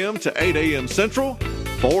 6 a.m. to 8 a.m. Central,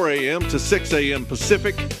 4 a.m. to 6 a.m.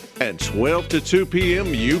 Pacific, and 12 to 2 p.m.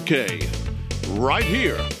 UK. Right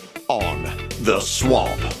here on The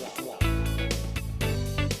Swamp.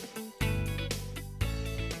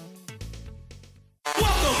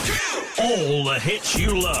 All the hits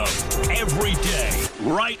you love every day,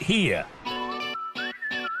 right here.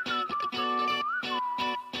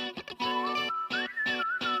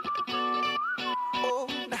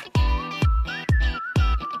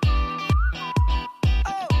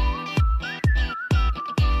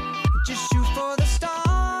 Just shoot for the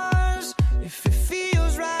stars if it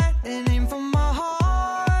feels right, and aim for my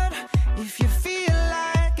heart. If you feel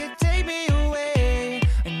like it, take me away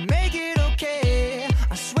and make it okay.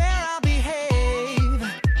 I swear I'll behave.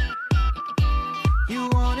 You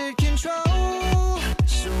wanted control.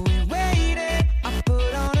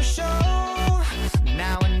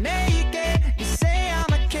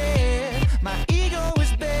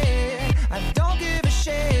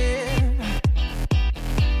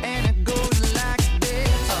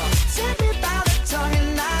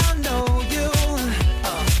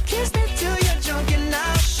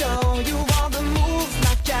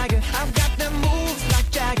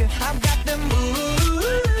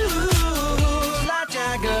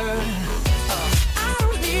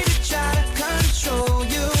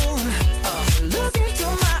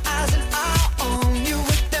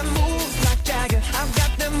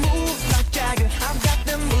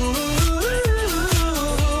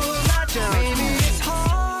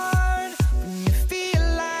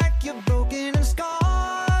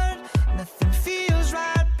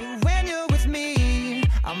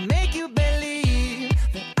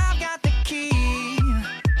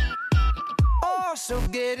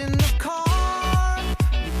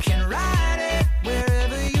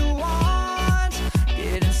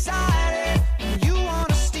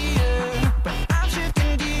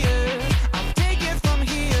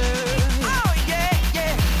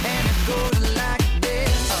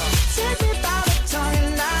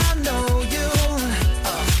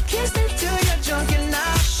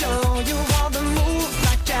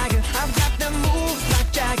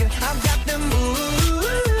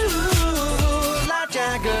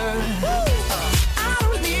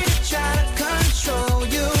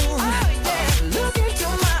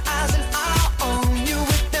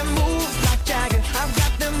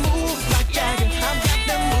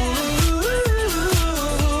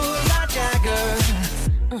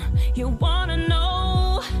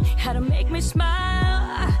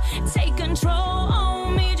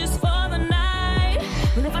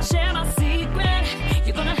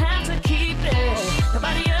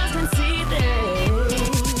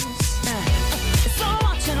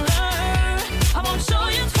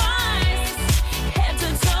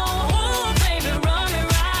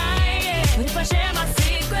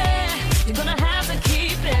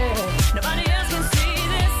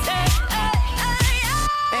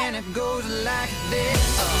 goes like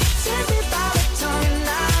this. Take me by the tongue and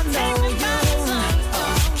I know you.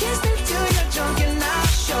 Kiss me till you're drunk and I'll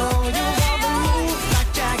show you all the moves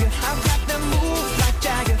like Jagger. I've got the moves like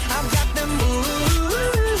Jagger. I've got the moves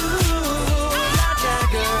like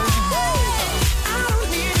Jagger. I don't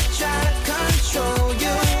need to try to control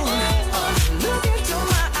you. Look into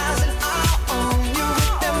my eyes and I'll own you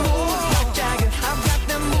with the moves like Jagger. I've got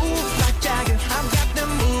the moves like Jagger. I've got the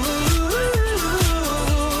moves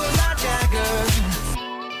like Jagger.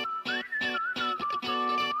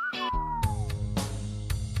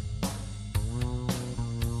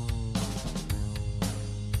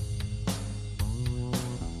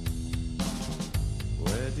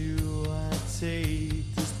 Where do I take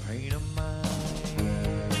this pain of mine?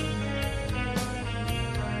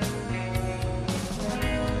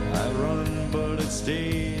 I run, but it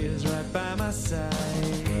stays right by my side.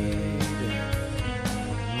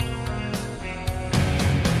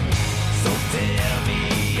 So tear me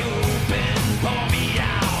open, pour me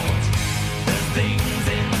out. There's things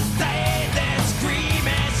inside that scream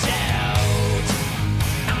and shout,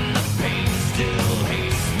 and the pain still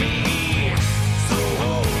hates me. So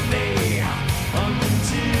hold me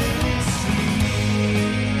until you sleep.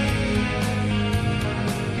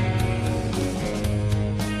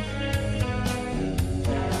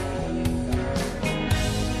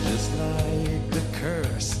 Just like the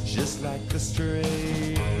curse, just like the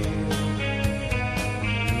stray.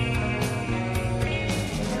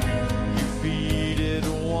 You feed it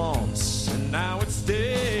once, and now it stays.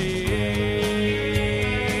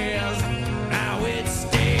 Now it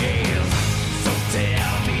stays. So tear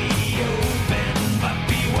me open, but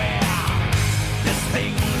beware. This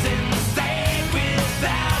thing's inside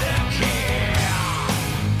without a care,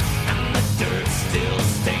 and the dirt still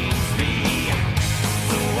stains me.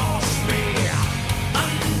 So wash me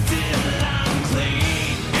until I'm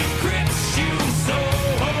clean. It grips you, so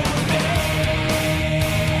hold me.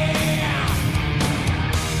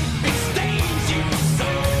 It stains you, so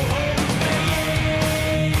hold me.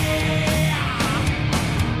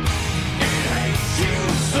 It hates you,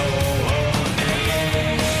 so hold me.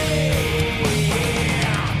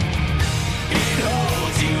 It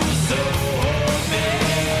holds you, so hold me.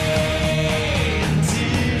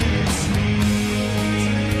 Until it's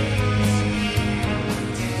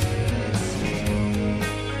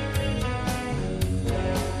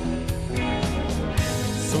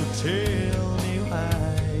so tell me why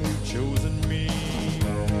you've chosen me.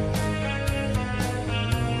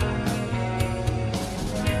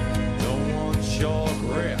 Don't want your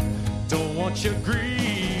grip, don't want your greed.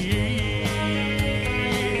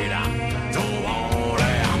 Don't want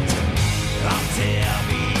it. I'll tear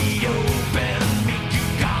me open, make you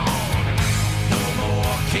gone. No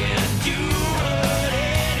more can you hurt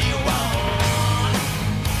anyone,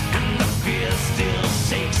 and the fear still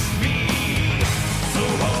shakes me. So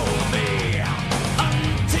hold me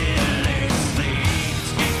until it sleeps.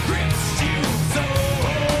 It grips you, so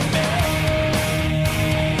hold me.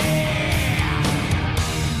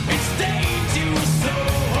 It stains you, so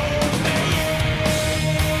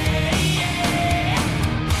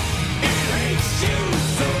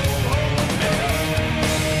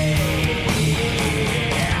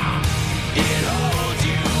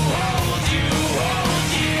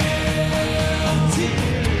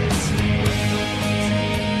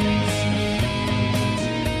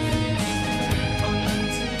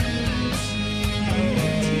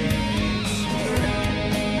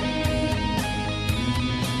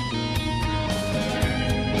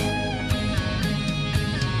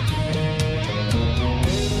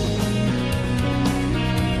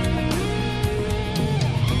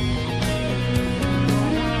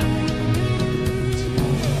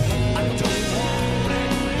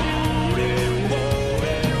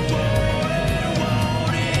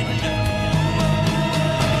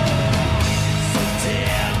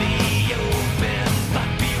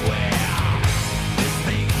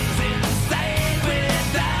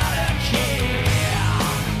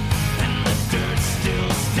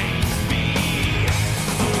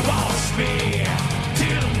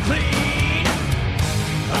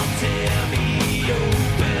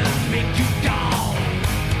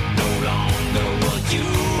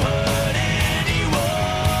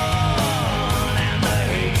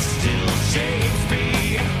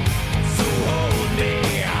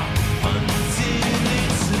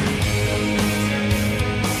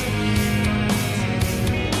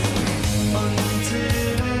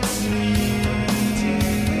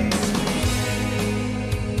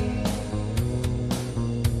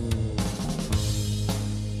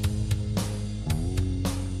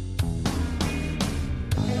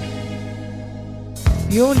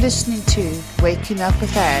You're listening to Waking Up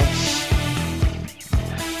with Ash.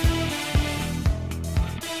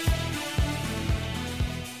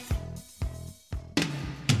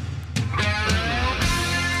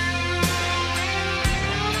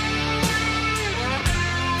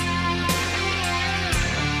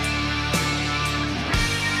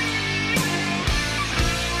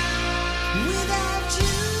 Without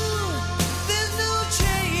you, there's no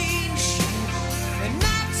change, and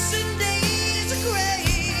nights and days are gray.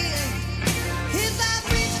 If I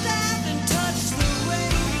reached out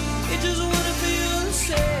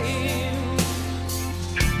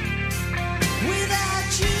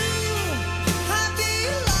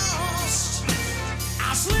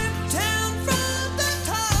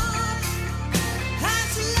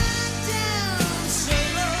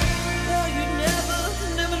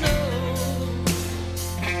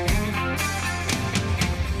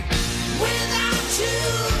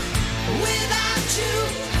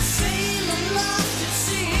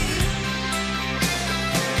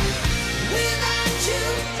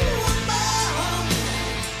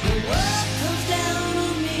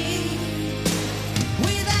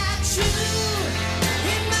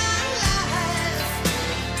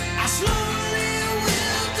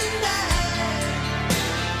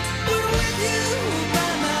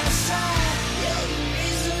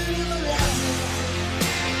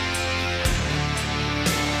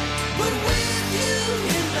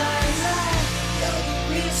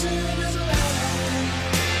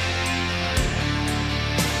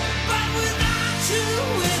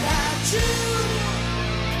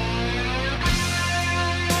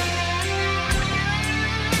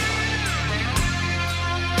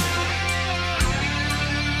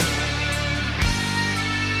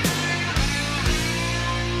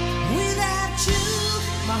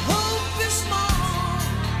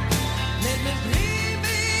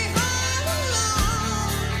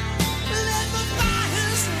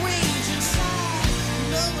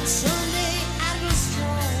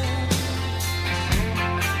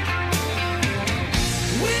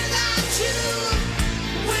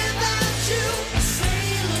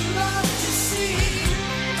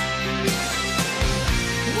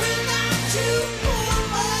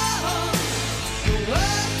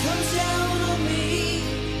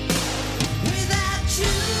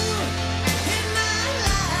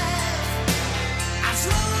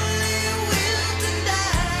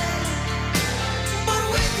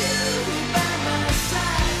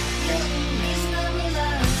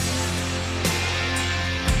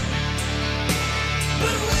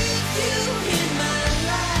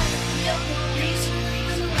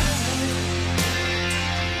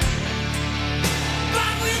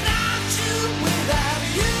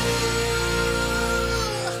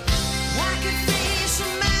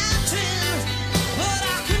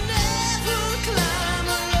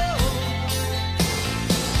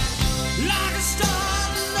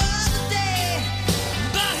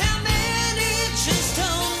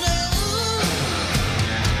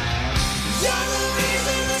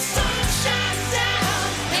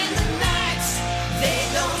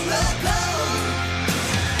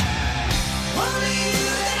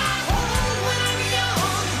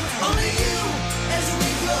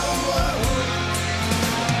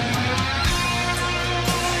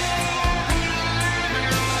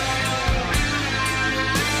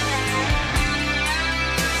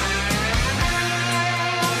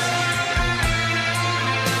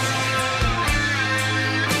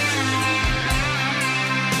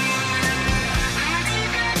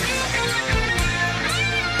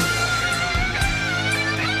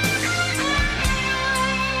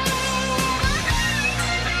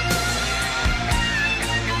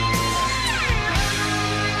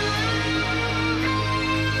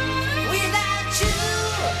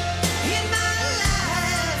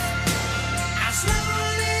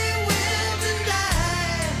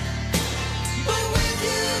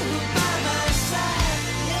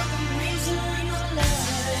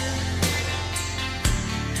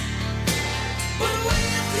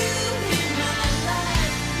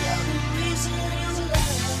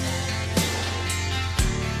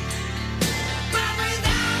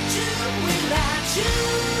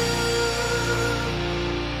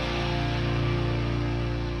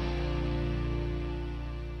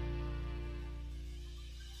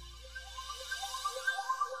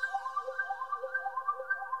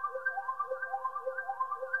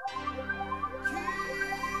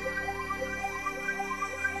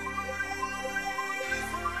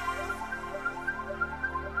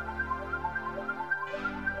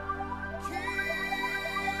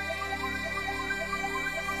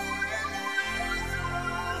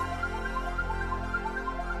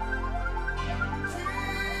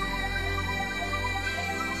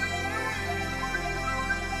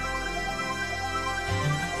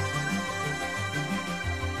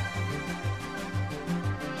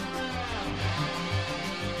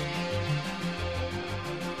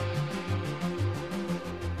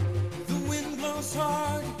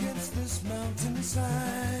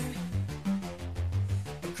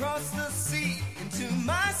across the sea into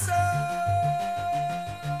my soul.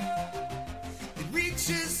 It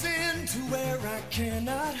reaches into where I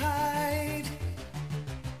cannot hide,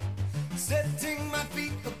 setting my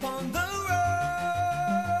feet upon the road.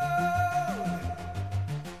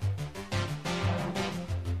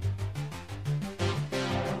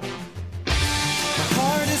 My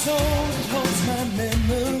heart is old, it holds my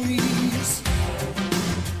memories.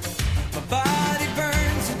 My body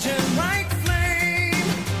burns a gem-like flame,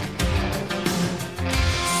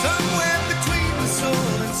 somewhere between the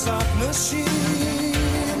soul and soft machine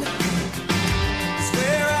is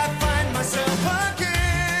where I find myself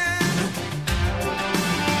again.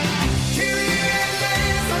 Kyrie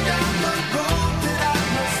eleison, down the road that I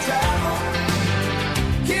must travel.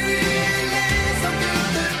 Kyrie eleison, through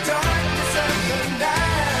the darkness of the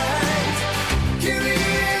night. Kyrie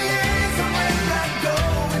eleison, where I'm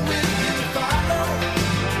going, will you follow?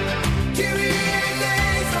 Kyrie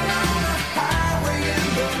eleison, on a highway in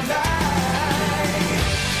the night.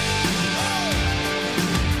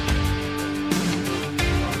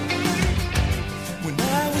 When I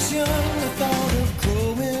was young, I thought of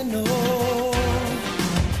growing old,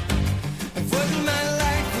 of what my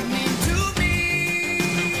life would mean to me.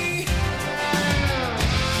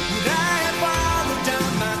 Would I have followed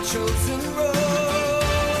down my chosen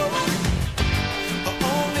road, or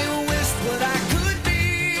only wished what I could be?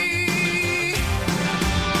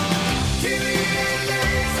 Kyrie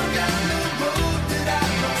eleison, down the road that I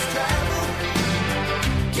must travel.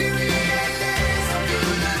 Kyrie eleison,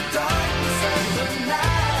 through the darkness of the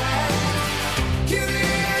night.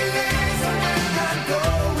 Kyrie eleison, where I'm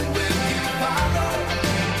going, will you follow?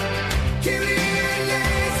 Kyrie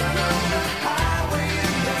eleison, on the highway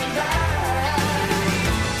in the night.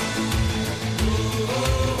 Kyrie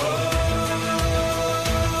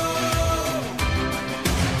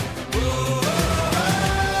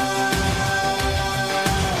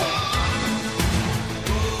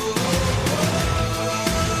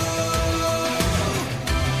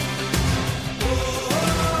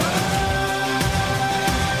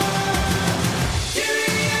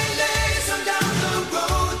eleison, down the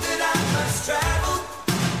road that I must travel.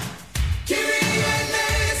 Kyrie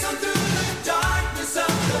eleison, through the darkness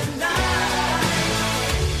of the night.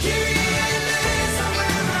 Kyrie eleison,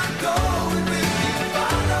 where I'm going, will you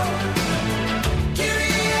follow?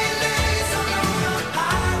 Kyrie eleison, on a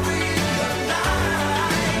highway in the night. Kyrie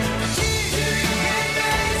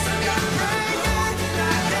eleison, down the road that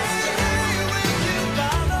I must travel. Will you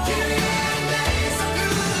follow? Kyrie eleison,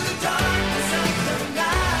 through the darkness of the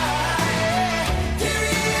night.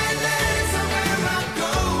 Kyrie eleison, where I'm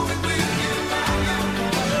going, will you follow?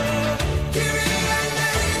 Kyrie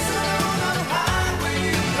eleison, on a highway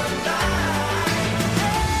in the night.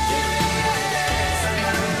 Kyrie eleison,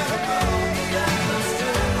 down the road that I must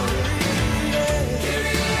travel.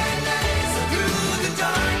 Kyrie eleison, through the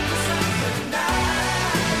darkness of the night.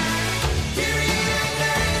 Kyrie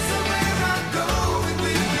eleison, where I'm going,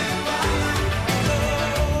 will you follow?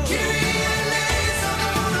 Kyrie eleison,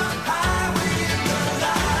 on a highway in the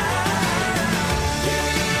night.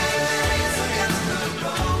 Kyrie eleison, down the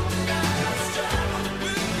road that I must travel.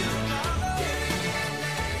 Will you follow? Kyrie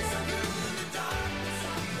eleison, through the darkness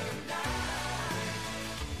of the night.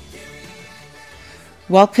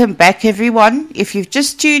 Welcome back, everyone. If you've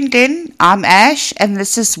just tuned in, I'm Ash, and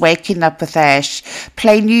this is Waking Up with Ash,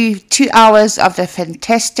 playing you 2 hours of the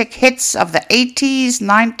fantastic hits of the 80s,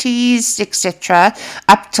 90s, etc.,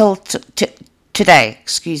 up till today.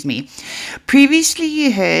 Previously,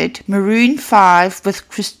 you heard Maroon 5 with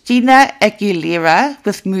Christina Aguilera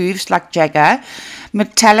with Moves Like Jagger,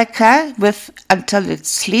 Metallica with Until It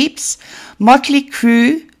Sleeps, Motley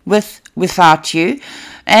Crue with Without You,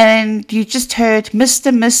 and you just heard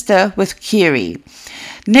Mr. with Kiri.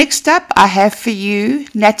 Next up, I have for you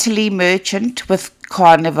Natalie Merchant with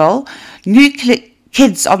Carnival, New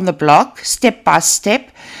Kids on the Block, Step by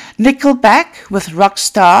Step, Nickelback with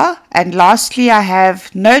Rockstar, and lastly I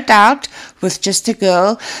have No Doubt with Just a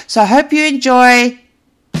Girl. So I hope you enjoy.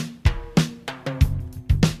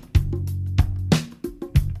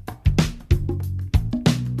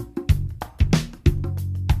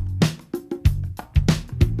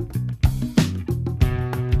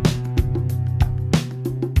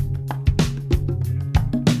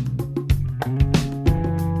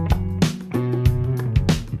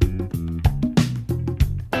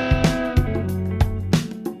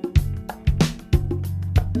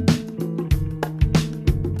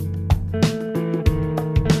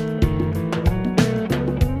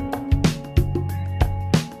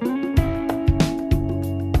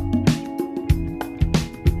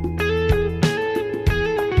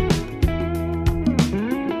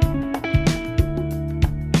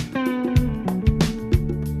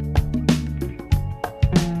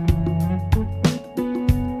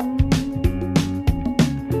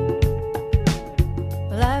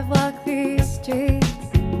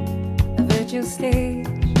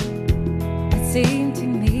 to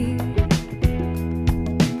me.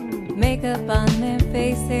 Makeup on their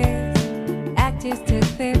faces, actors took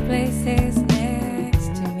their places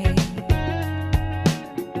next to me.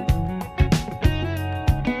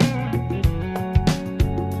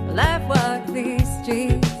 Well, I've walked these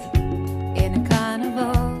streets in a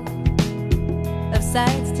carnival of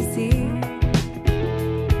sights to see.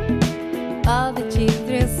 All the cheap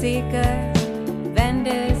thrill seekers,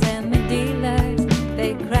 vendors and the dealers,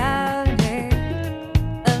 they crowded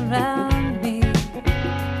around me.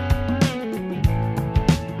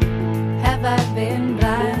 Have I been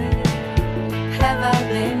blind? Have I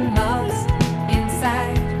been lost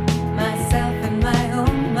inside myself and my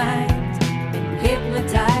own mind? Been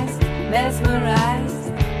hypnotized,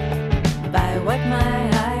 mesmerized by what my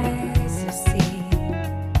eyes have seen.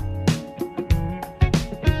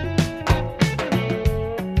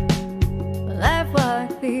 Well, I've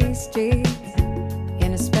walked these streets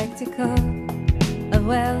in a spectacle of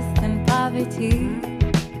wealth and poverty.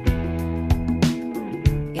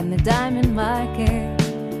 In the diamond market,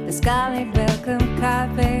 the scarlet welcome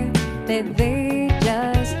carpet that they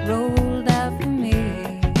just rolled out for me.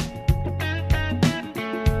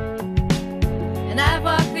 And I've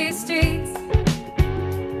walked these streets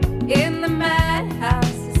in the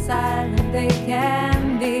madhouse, as silent they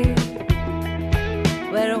can be,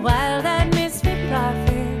 where a wild-eyed misfit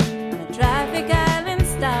prophet on a traffic island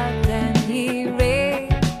stopped and he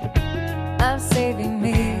raved of saving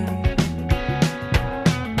me.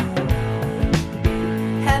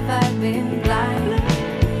 Have I been blind?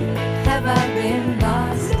 Have I been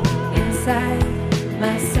lost inside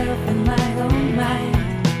myself and my own mind?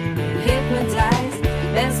 Hypnotized,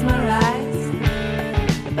 mesmerized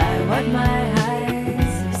by what my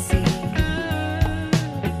eyes have seen.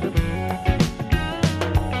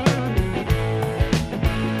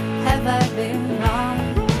 Have I been wrong?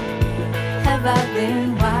 Have I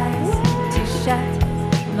been wise to shut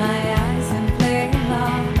my eyes and play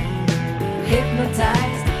along?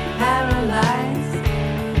 Hypnotized, paralyzed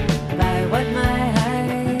by what my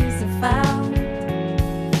eyes have found,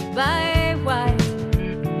 by what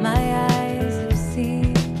my eyes have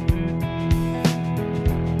seen,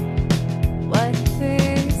 what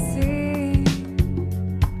they see.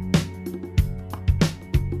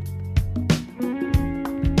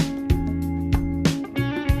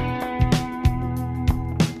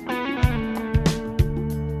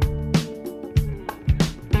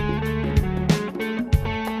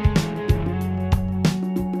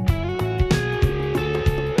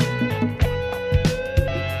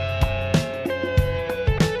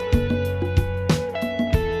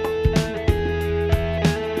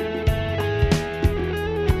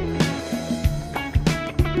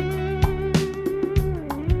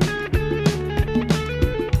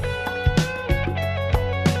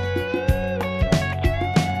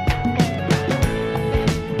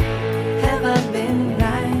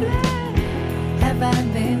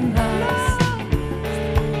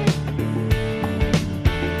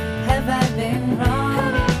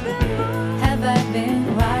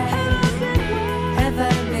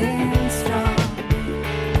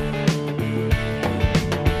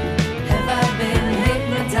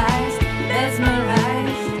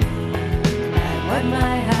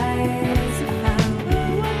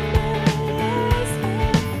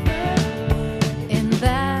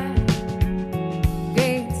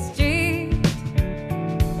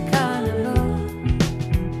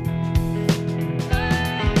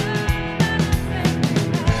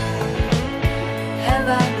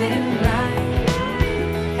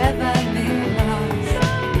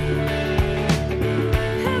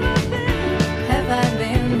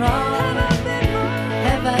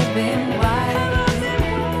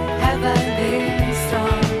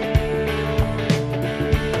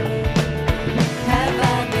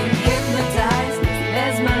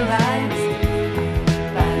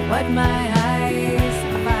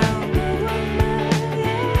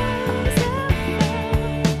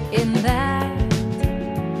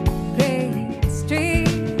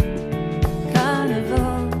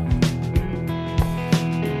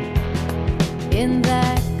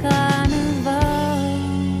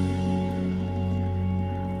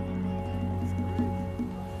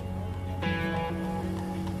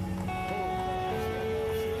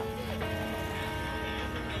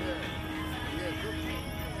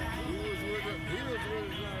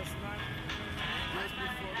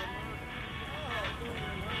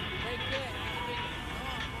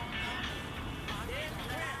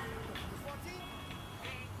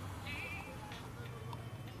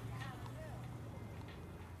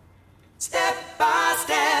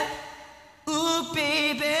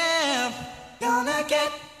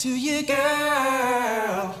 to you,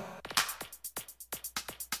 girl.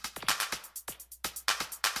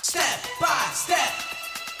 Step by step.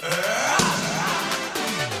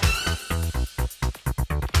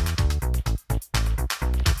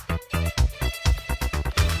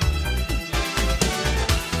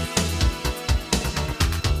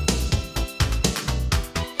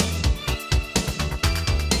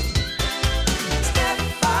 Step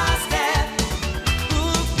by step.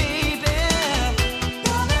 Ooh, baby,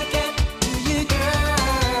 gonna get to you,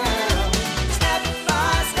 girl. Step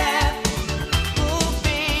by step. Ooh,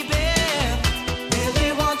 baby,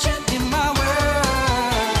 really want you in my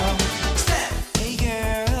world. Step. Hey,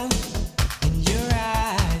 girl, in your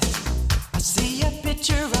eyes, I see a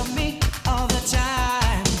picture of me all the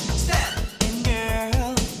time. Step. And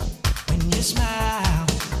girl, when you smile,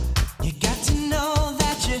 you got to know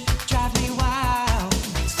that you drive me wild.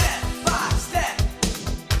 Step by step.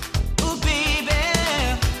 Ooh, baby,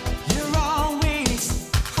 you're always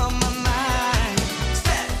on my mind.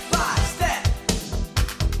 Step by step.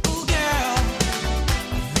 Ooh, girl,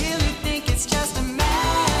 I really think it's just a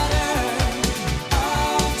matter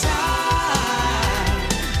of time.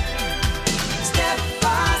 Step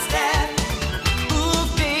by step. Ooh,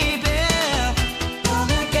 baby,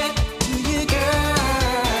 gonna get to you,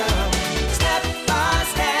 girl. Step by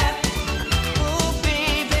step. Ooh,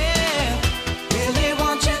 baby, really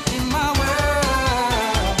want you in my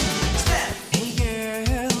world. Step. Hey,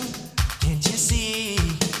 girl, can't you see?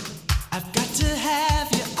 I've got to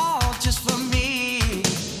have you all just for me.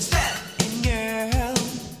 Step. And girl,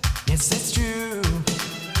 yes, it's true.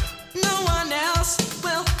 No one else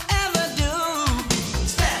will ever do.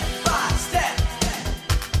 Step by step.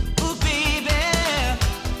 Ooh, baby,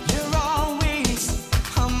 you're always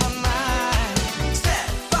on my mind. Step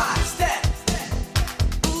by step.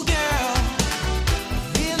 Ooh, girl, I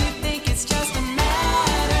really think it's just a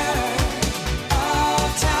matter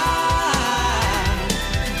of time.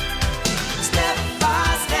 Step by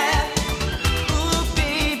step. Ooh,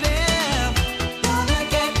 baby, gonna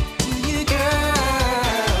get to you,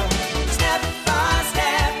 girl. Step by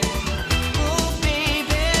step. Ooh,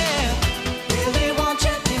 baby, really want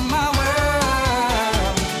you in my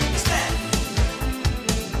world. Step.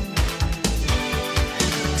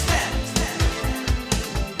 Step. Step.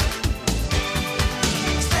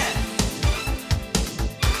 Step.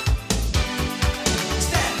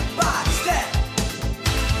 Step by step.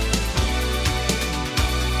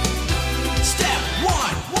 Step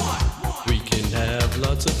one. We can have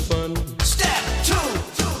lots of fun. Step two.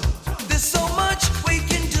 There's so much we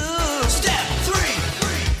can do. Step three.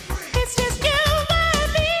 It's just you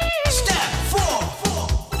and me. Step four.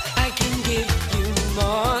 I can give you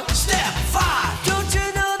more. Step five. Don't you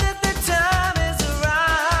know that the time is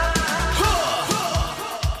right?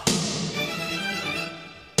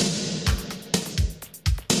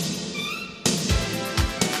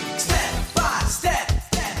 Step by step.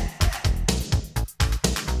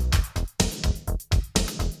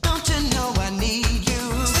 Don't you know I need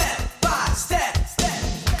you? Step by step.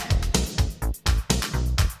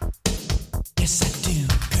 Yes, I do,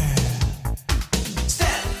 girl.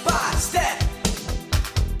 Step by step.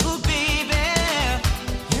 Ooh, baby,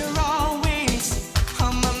 you're always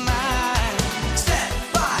on my mind. Step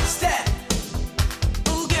by step.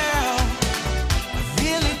 Ooh, girl, I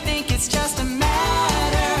really think it's just a matter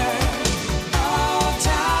of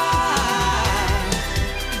time.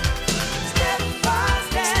 Step by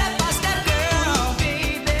step, girl,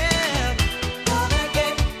 baby, gonna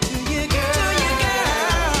get to you, girl.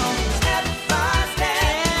 Step by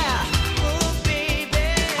step, ooh, baby,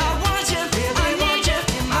 I want you, really want you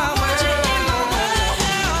in my world.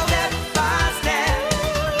 Step by step,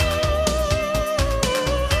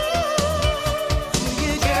 to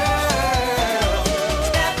you, girl.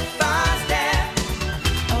 Step by step,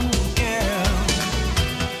 oh, girl,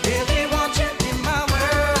 really want you in my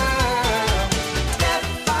world. Step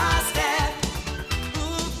by step,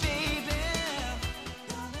 ooh, baby,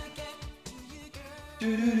 gonna get to you,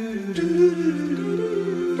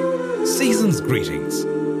 Season's greetings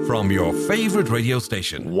from your favorite radio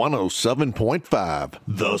station. 107.5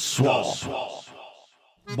 The Swamp.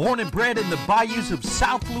 Born and bred in the bayous of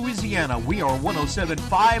South Louisiana, we are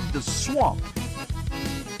 107.5 The Swamp.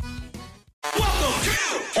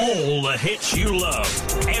 All the hits you love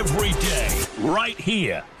every day, right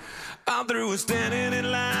here. I'm through with standing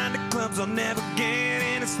in line. The clubs I'll never get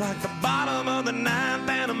in. It's like the bottom of the ninth,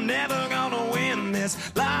 and I'm never gonna win this.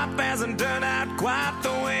 Life hasn't turned out quite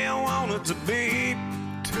the way I want it to be.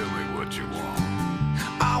 Tell me what you want.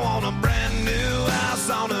 I want a brand new house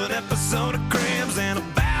on an episode of Cribs, and a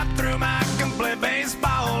bathroom I can play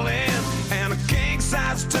baseball in, and a king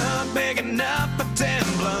king-size tub big enough for 10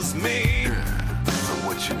 plus me. So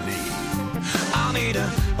what you need? I'll need a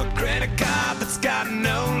credit card that's got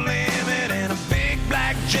no limit and a big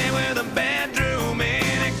black jet with a bedroom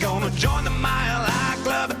in it. Gonna join the Mile High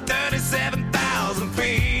Club at 37,000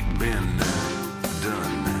 feet. Been there,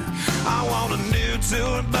 done that. I want a new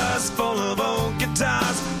tour bus full of old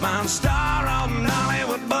guitars. Mine star on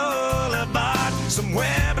Hollywood Boulevard.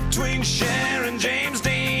 Somewhere between Cher and James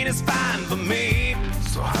Dean is fine for me.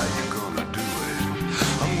 So how you gonna do it?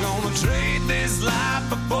 I'm gonna trade this life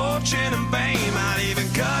for fortune and fame. I'd even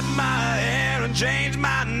cut my hair and change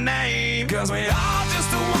my name. Cause we all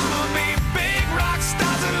just wanna be big rock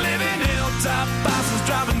stars and live in hilltop bosses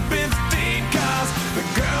driving 15 cars. The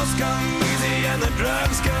girls come easy and the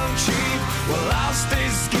drugs come cheap. Well, I'll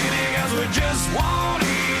stay skinny cause we just won't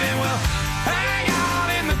eat. And we'll hang out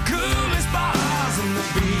in the coolest bars and the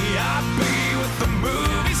VIP with the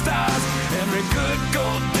movie stars. Every good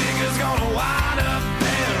gold digger's gonna wind up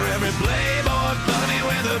there. Every playboy bunny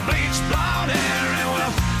with a bleached blonde hair. And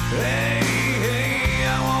well, hey, hey,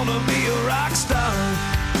 I wanna be a rock star.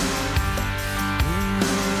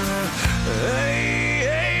 Hey,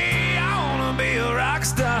 hey, I wanna be a rock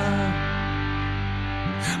star.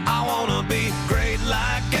 I wanna be great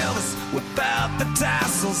like Elvis without the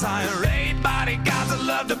tassels. Hire 8 bodyguards that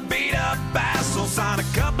love to beat up assholes. Sign a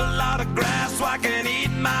couple autographs so I can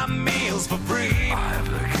eat my meals for free. I have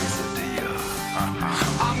the quesadilla.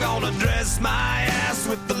 I'm gonna dress my ass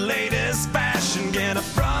with the latest fashion. Get a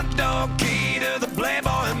front door key to the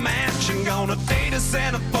Playboy Mansion. Gonna date a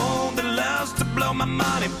centerfold that loves to blow my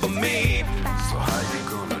money for me. So how you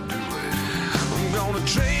gonna do it? I'm gonna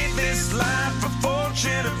trade this life for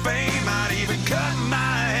fortune and fame. I'd even cut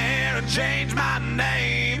my hair and change my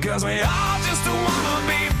name. Cause we all just wanna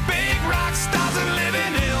be big rock stars and live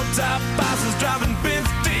in hilltop bosses driving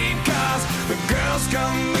 15 cars. The girls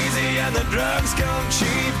come easy and the drugs come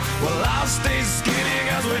cheap. Well, I'll stay skinny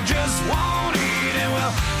cause we just won't eat. And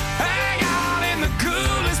we'll hang out in the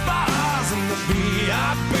coolest bars and the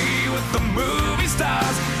VIP with the movie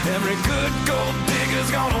stars. Every good gold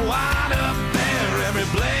digger's gonna wind up there. Every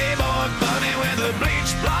playboy bunny with a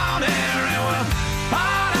bleached blonde hair. And we'll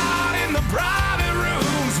hide out in the private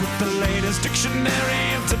rooms with the latest dictionary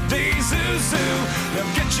of today's zoo.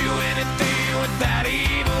 They'll get you anything with that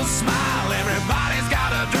evil smile. Everybody's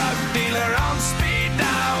got a drug dealer on speed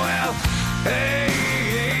dial. Well, hey,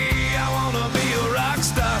 hey, I wanna be a rock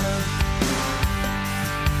star.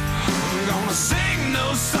 I'm gonna sing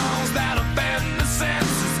those songs that offend the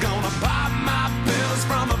senses. Gonna pop my pills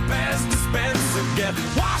from a Pez dispenser. Get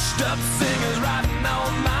washed up singers writing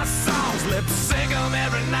all my songs. Lip sync them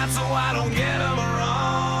every night so I don't get them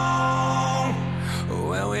wrong.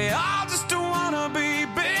 Well, we all just wanna be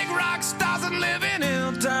big rock stars and live in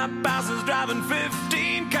hilltop houses driving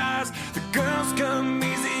 15 cars. The girls come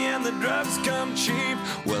easy and the drugs come cheap.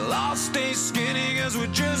 We'll all stay skinny cause we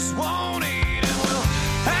just won't eat. And we'll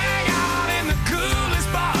hang out in the coolest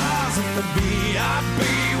bars and the VIP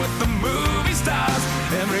with the movie stars.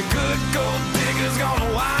 Every good gold digger's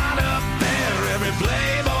gonna wind up there. Every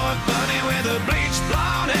playboy bunny with a bleached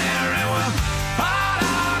blonde hair. And we'll hide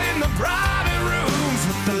out in the private rooms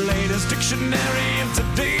with the latest dictionary of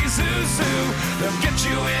today's zoo. They'll get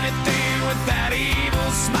you anything with that evil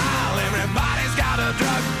smile. Everybody's got a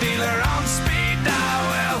drug dealer on speed dial.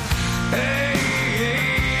 Well, hey,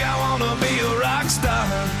 hey, I wanna be a rock star.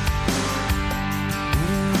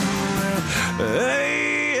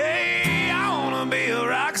 Hey, hey, I wanna be a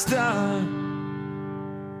rock star.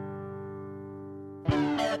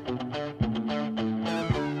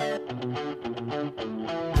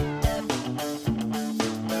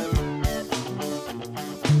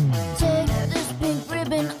 Take this pink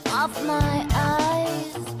ribbon off my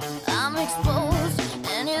eyes. I'm exposed,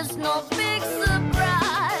 and it's no big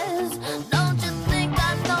surprise. Don't you think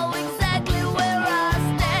I know exactly where I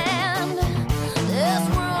stand? This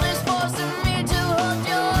world is forcing me to hold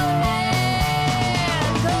your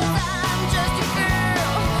hand. 'Cause I'm just a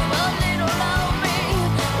girl, a little lonely.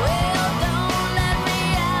 Well, don't let me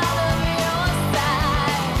out of your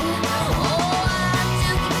sight. Oh, I'm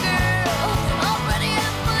just a girl, already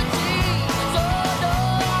at my teeth. So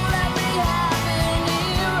don't let me have any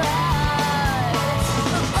rights.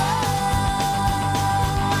 Oh,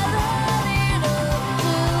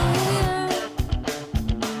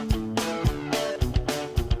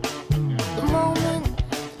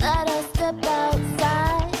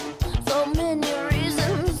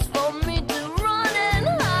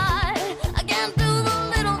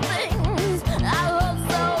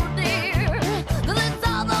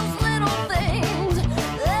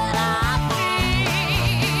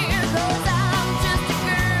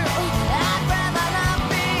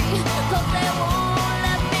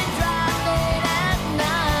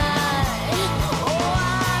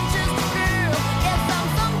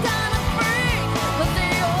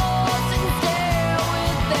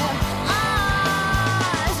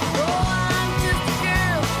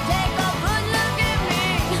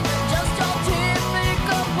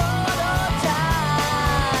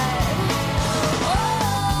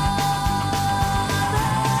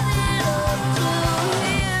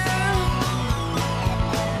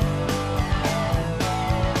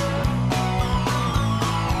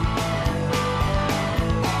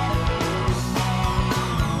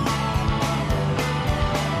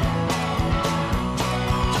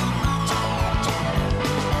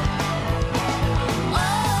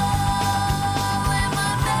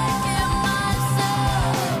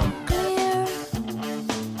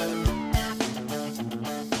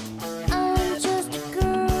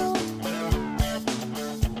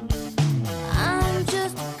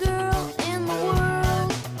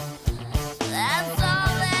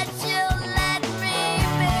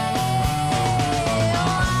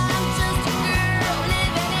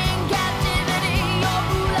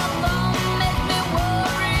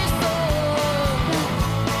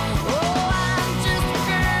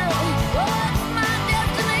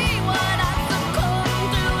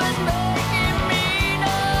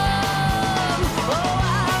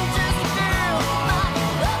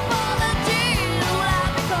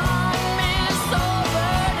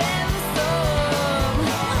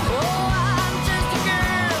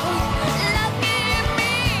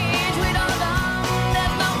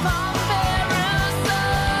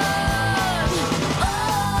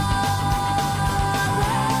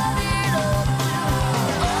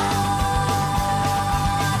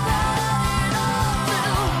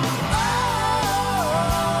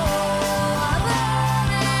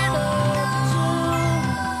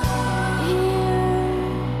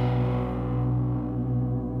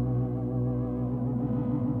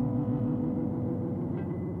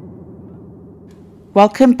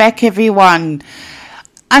 Welcome back, everyone.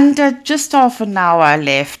 Under just half an hour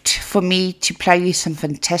left for me to play you some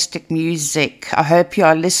fantastic music. I hope you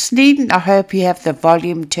are listening. I hope you have the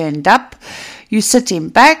volume turned up. You're sitting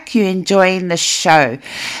back, you're enjoying the show.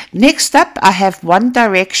 Next up, I have One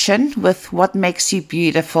Direction with What Makes You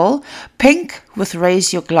Beautiful, Pink with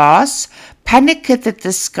Raise Your Glass, Panic at the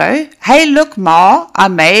Disco, Hey Look Ma, I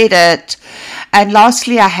Made It. And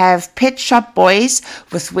lastly, I have Pet Shop Boys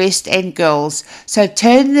with West End Girls. So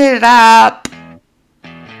turn it up.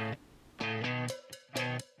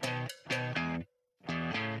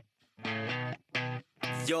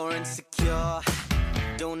 You're insecure,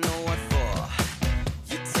 don't know what for.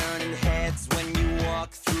 You're turning heads when you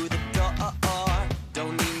walk through the door.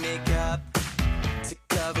 Don't need makeup to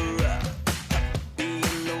cover up. Being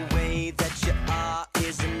the way that you are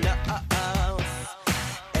is enough.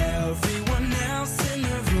 Everyone else in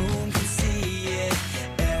the room can see it.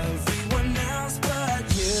 Everyone else but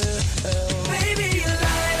you. Baby, you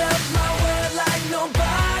light up my world like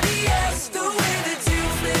nobody else. The way that you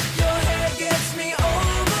flip your hair gets me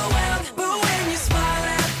overwhelmed. But when you smile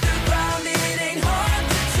at the ground, it ain't hard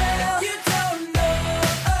to tell. You don't know,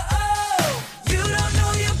 you don't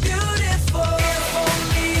know you're beautiful. If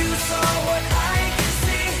only you saw what I can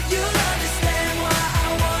see, you'll understand why I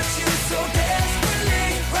want you so desperately.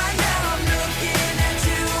 Right now I'm looking at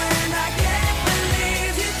you and I can't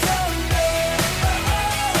believe you don't know,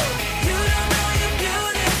 you don't know you're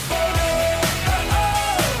beautiful.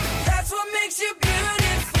 That's what makes you beautiful.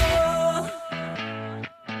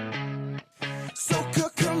 So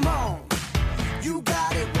come on, you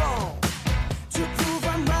got it wrong. To prove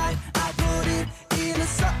I'm right, I put it in a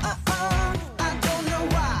song. I don't know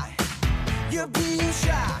why you're being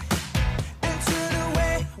shy and turn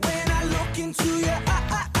away when I look into your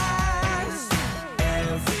eyes.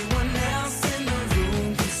 Everyone else in the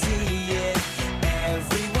room can see it.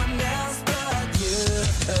 Everyone else but you.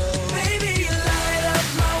 Baby, you light up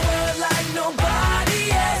my world like nobody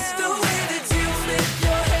else. The way that you flip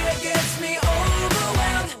your hair gets me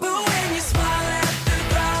overwhelmed. But when you smile at the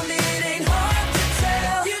ground, it ain't hard to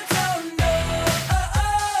tell. You don't know,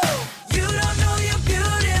 you don't know you're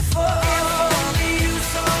beautiful. If only you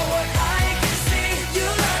saw what I can see,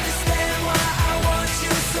 you'll understand why I want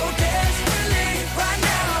you so desperately. Right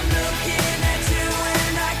now I'm looking at you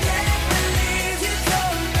and I can't believe you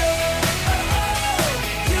don't know,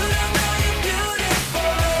 you don't know you're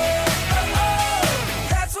beautiful.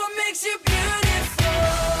 That's what makes you beautiful.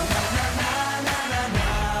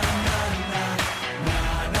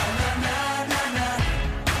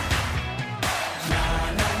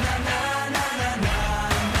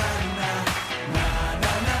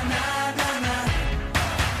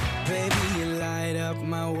 Baby, you light up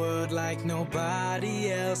my world like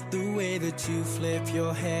nobody else. The way that you flip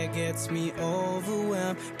your hair gets me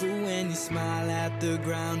overwhelmed. But when you smile at the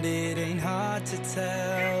ground, it ain't hard to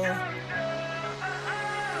tell.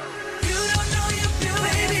 You don't know you're beautiful.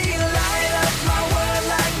 Baby, you light up my world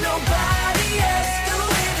like nobody else. The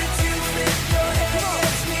way that you flip your hair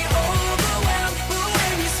gets me overwhelmed. But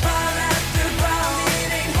when you smile at the ground,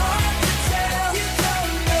 it ain't hard to tell. You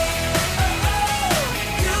don't know,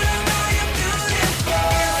 you don't know you're beautiful.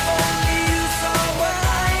 If only you saw what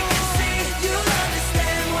I can see, you'll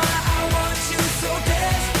understand why I want you so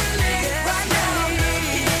desperately. Right now I'm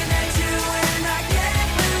looking at you and I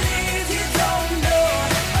can't believe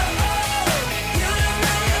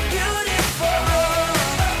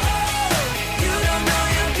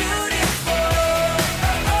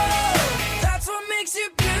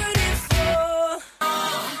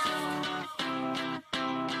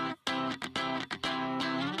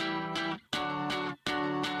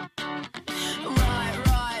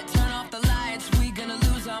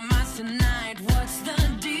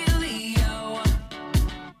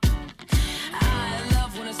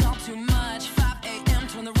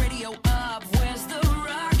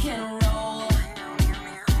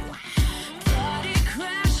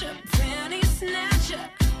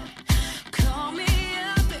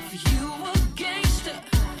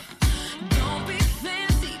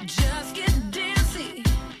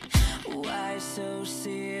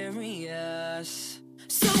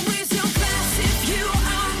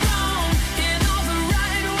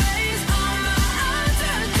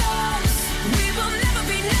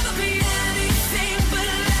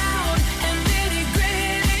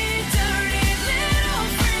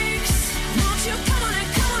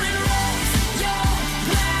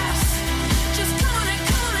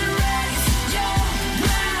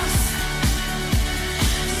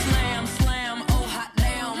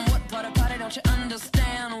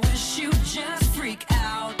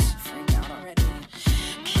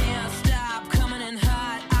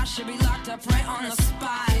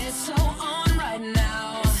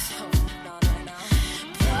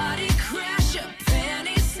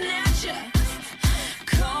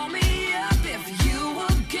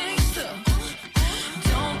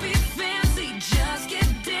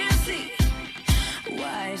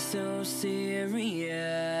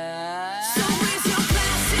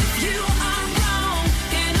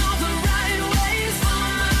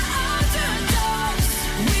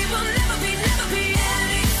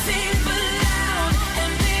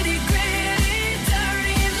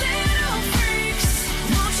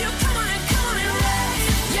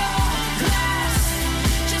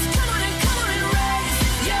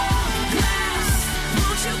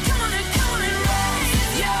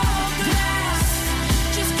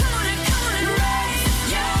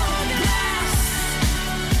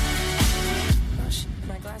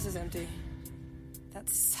That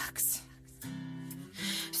sucks.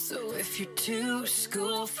 So if you're too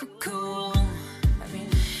school for cool,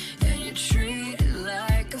 and you treat it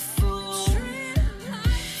like a fool,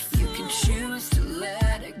 you can choose to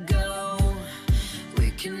let it go. We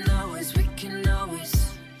can always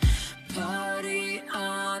party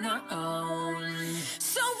on our own.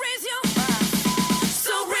 So raise your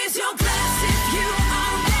glass if you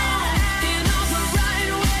are wrong in all the right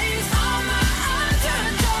ways. All my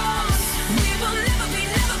underdogs, we will never be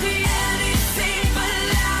anything but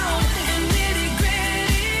loud and nitty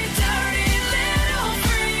gritty, dirty little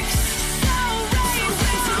freaks. So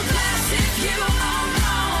raise your glass if you are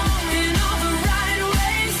wrong in all the right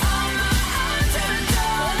ways. All my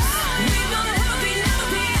underdogs, we will never be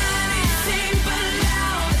anything but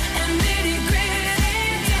loud and nitty gritty,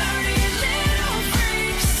 dirty little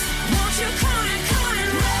freaks. Won't you come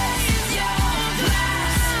and raise your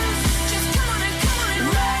glass? Just come and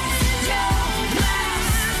raise your glass.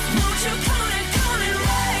 Won't you come and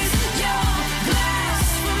raise your glass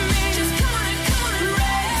for me? Just come and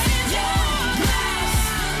raise your glass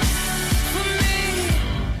for me.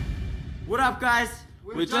 What up, guys?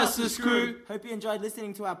 We're Justice Crew. Hope you enjoyed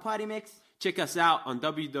listening to our party mix. Check us out on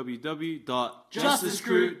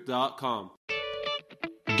www.justicecrew.com.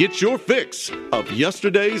 Get your fix of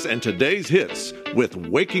yesterday's and today's hits with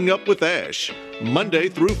Waking Up with Ash, Monday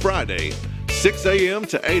through Friday, 6 a.m.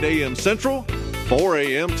 to 8 a.m. Central, 4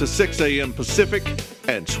 a.m. to 6 a.m. Pacific,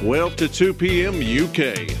 and 12 to 2 p.m.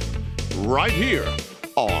 UK. Right here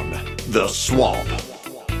on The Swamp.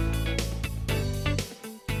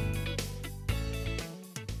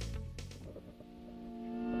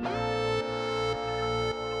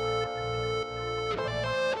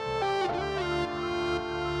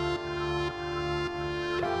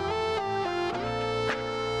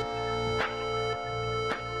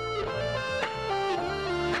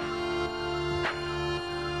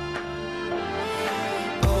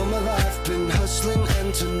 All my life been hustling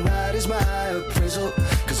and tonight is my appraisal.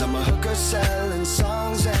 Cause I'm a hooker selling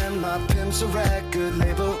songs and my pimp's a record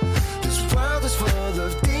label. This world is full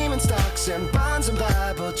of demon stocks and bonds and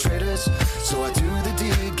Bible traders. So I do the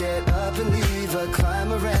deed, get up and leave a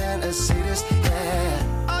climber and a sadist,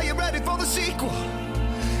 yeah. Are you ready for the sequel?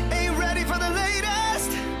 Ain't ready for the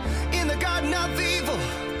latest? In the garden of evil,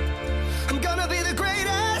 I'm gonna be the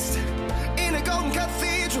greatest in a golden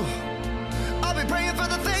cathedral. I'll be praying for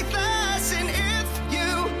the faithless, and if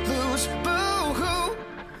you lose, boo-hoo.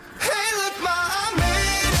 Hey, look, Ma, I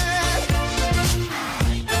made it.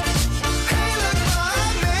 Hey, look, Ma, I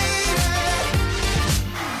made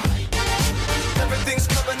it. Everything's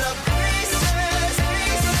coming up aces,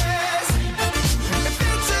 aces. If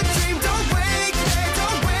it's a dream, don't wake me,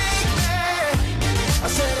 don't wake me. I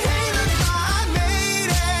said, hey, look, Ma, I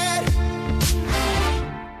made it.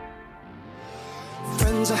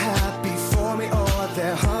 Friends are happy for me, or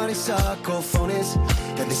they're honeysuckle phonies.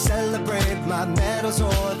 Then they celebrate my medals,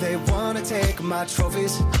 or they wanna take my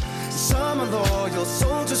trophies. Some are loyal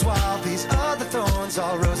soldiers, while these other thorns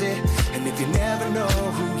are rosy. And if you never know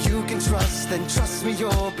who you can trust, then trust me,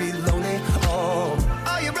 you'll be lonely. Oh,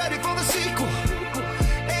 are you ready for the sequel?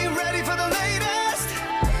 Ain't ready for the latest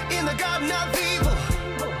in the garden of evil.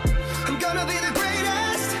 I'm gonna be the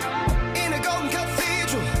greatest in a golden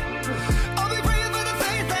cathedral. I'll be praying for the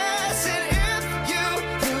faithless, and if you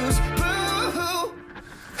lose, boo-hoo.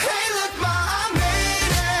 Hey, look, Ma, I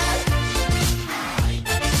made it.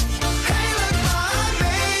 Hey, look, Ma, I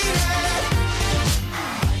made it.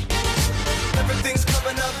 Everything's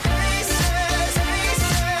coming up aces,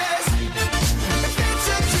 aces. If it's a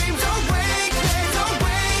dream, don't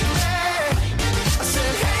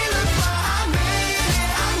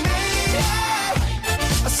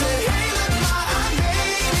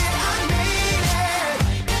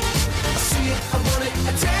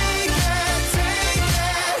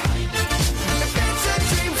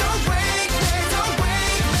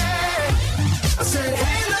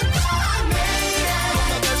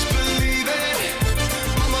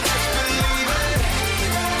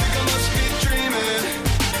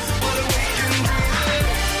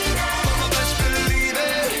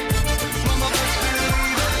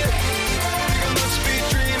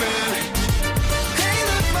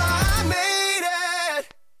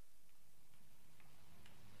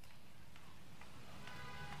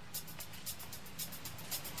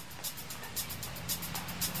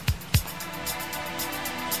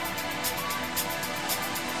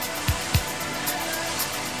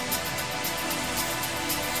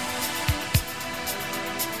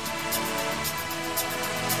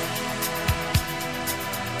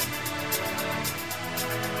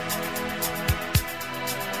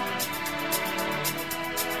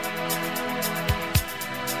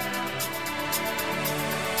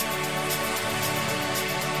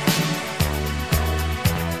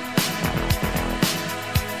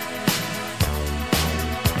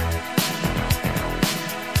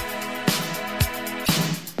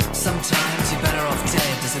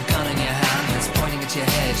There's a gun in your hand, it's pointing at your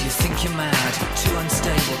head. You think you're mad, too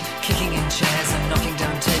unstable, kicking in chairs and knocking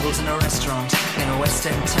down tables in a restaurant in a West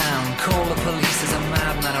End town. Call the police, there's a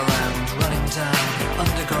madman around, running down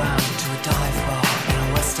underground to a dive bar in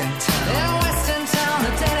a West End town. In a West End town,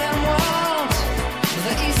 a dead end world,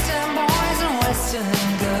 the East End boys and West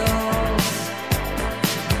End girls.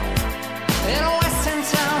 In a West End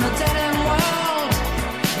town, a dead end world,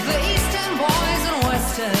 the East End boys and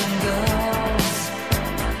West End girls.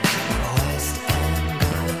 West End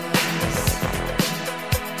girls.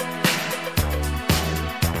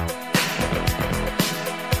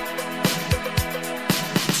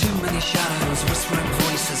 Too many shadows, whispering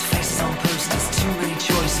voices, faces on posters, too many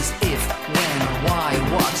choices. If, when, why,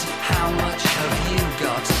 what, how much have you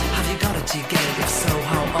got? Have you got it, do you get it? If so,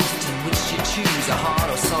 how often? Which do you choose, a hard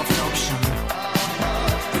or soft option?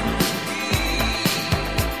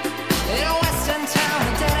 In a West End town, a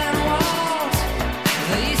dead end world,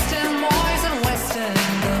 the East End boys and West End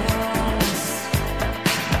girls.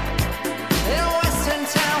 In a West End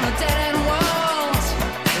town, a dead end world,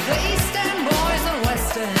 the East End boys and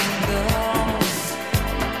West End girls.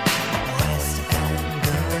 West End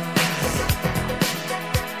girls.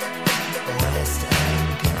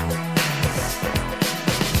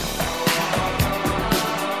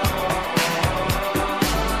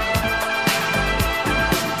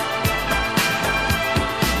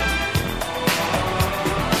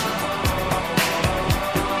 End girls.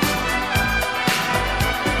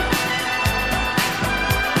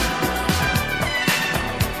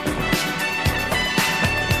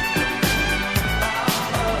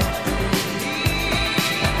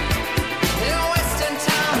 In a West End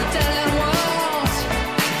town, a dead end world,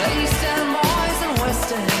 the East End boys and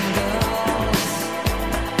West End girls.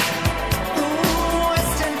 Ooh,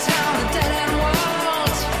 West End town, a dead end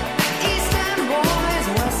world, East End boys,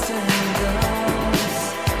 West End girls.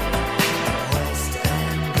 West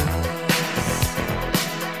End girls.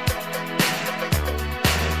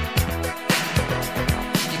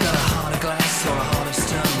 You got a heart of glass or a heart of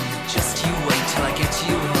stone. Just you wait till I get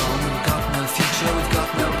you home. We've got no future, we've got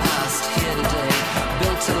no past. Here today,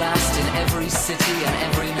 built to last in every city and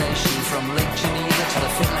every nation, from Lake Geneva to the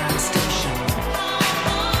Finland Station.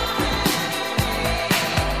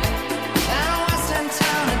 And a West End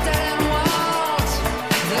town, a dead end world,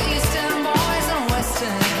 the East End boys and West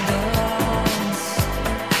End girls.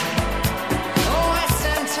 Oh, West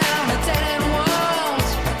End town, a dead end world,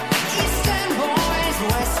 East End boys,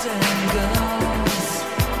 West End girls.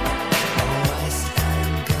 West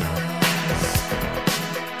End girls. West End girls.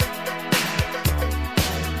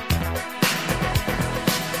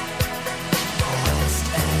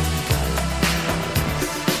 West End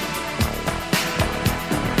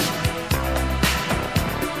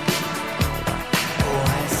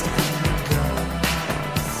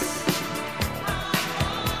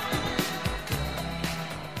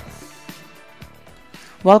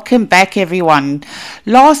Welcome back, everyone.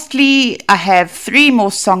 Lastly, I have 3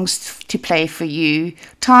 more songs to play for you.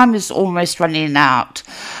 Time is almost running out.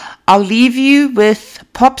 I'll leave you with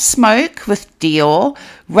Pop Smoke with Dior,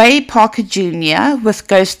 Ray Parker Jr. with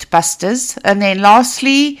Ghostbusters, and then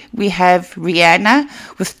lastly, we have Rihanna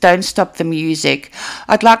with Don't Stop the Music.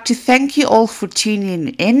 I'd like to thank you all for tuning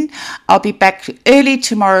in. I'll be back early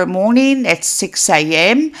tomorrow morning at 6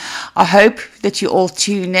 a.m. I hope that you all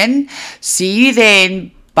tune in. See you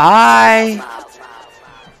then. Bye.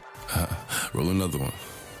 Roll another one.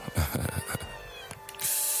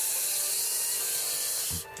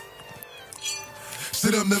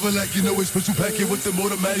 Sit up, never like you know it's special packet with them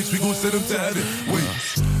automatics. We gon' send them to heaven. Wait.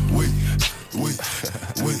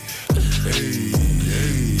 Hey.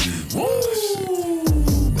 Woo!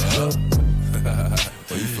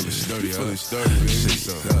 Oh, you feeling sturdy, huh?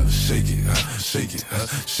 Shake it.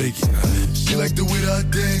 She like the way that I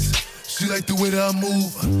dance. She like the way that I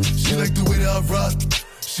move. She like the way that I rock.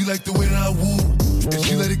 She like the way that I woo. And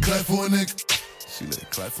she let it clap for a nigga.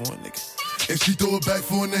 And she throw it back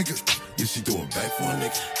for a nigga. Yeah, she throw it back for a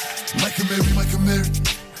nigga. Mike and Mary.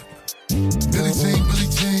 Billie Jean.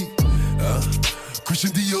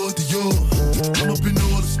 Christian Dior. I'm up in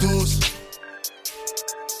all the stores.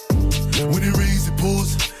 When it rains, it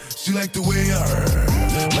pours. She like the way I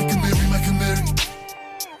Mike and Mary.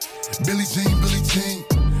 Billie Jean.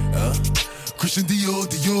 Christian Dior.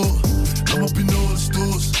 I'm up in all the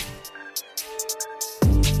stores.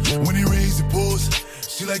 When it rains, it pours.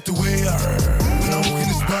 She like the way when I walk in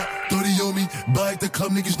the spot, 30 on me. Buy at the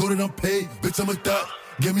club, niggas know that I'm paid. Bitch, I'm a thot.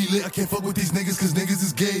 Get me lit, I can't fuck with these niggas cause niggas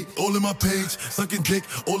is gay. All in my page, sucking dick.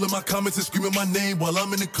 All in my comments and screaming my name while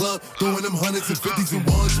I'm in the club. Throwing them hundreds and fifties and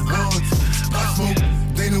ones. I smoke,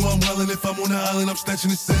 they know I'm wildin'. If I'm on the island, I'm snatching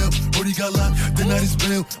his cell. Brody got locked, the night is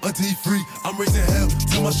bail. Until he free, I'm raising hell.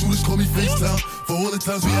 Tell my shooters, call me FaceTime. For all the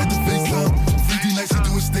times we had to FaceTime. 3D nights, you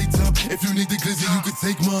doing state time. If you need the glizzy, you can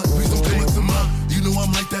take mine. Please don't come up to mine. You know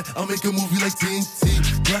I'm like that. I'll make a movie like TNT.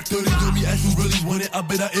 Black 30 on me, ask who really want it. I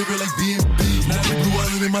bet I air it like DMB. Now they blue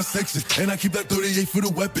island in my section. And I keep that 38 for the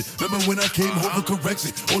weapon. Remember when I came home for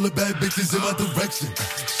correction? All the bad bitches in my direction.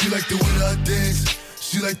 She like the way that I dance.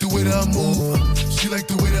 She like the way that I move. She like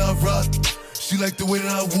the way that I rock. She like the way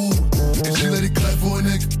that I woo. And she let it clap for a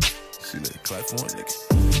nigga. She let it clap for a nigga.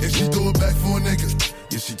 And she throw it back for a nigga.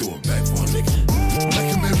 Yeah, she throw it back for a nigga.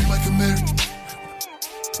 Michael Mary.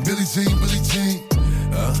 Billie Jean.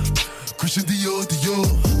 Christian Dior.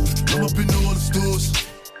 I'm up in all the stores.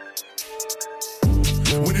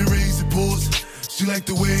 When it rains, it pours. She like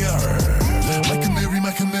the way I heard.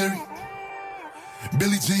 Michael Mary.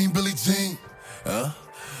 Billie Jean.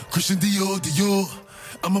 Christian Dior.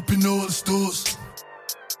 I'm up in all the stores.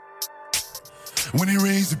 When it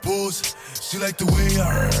rains, it pours. She like the way I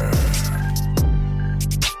heard.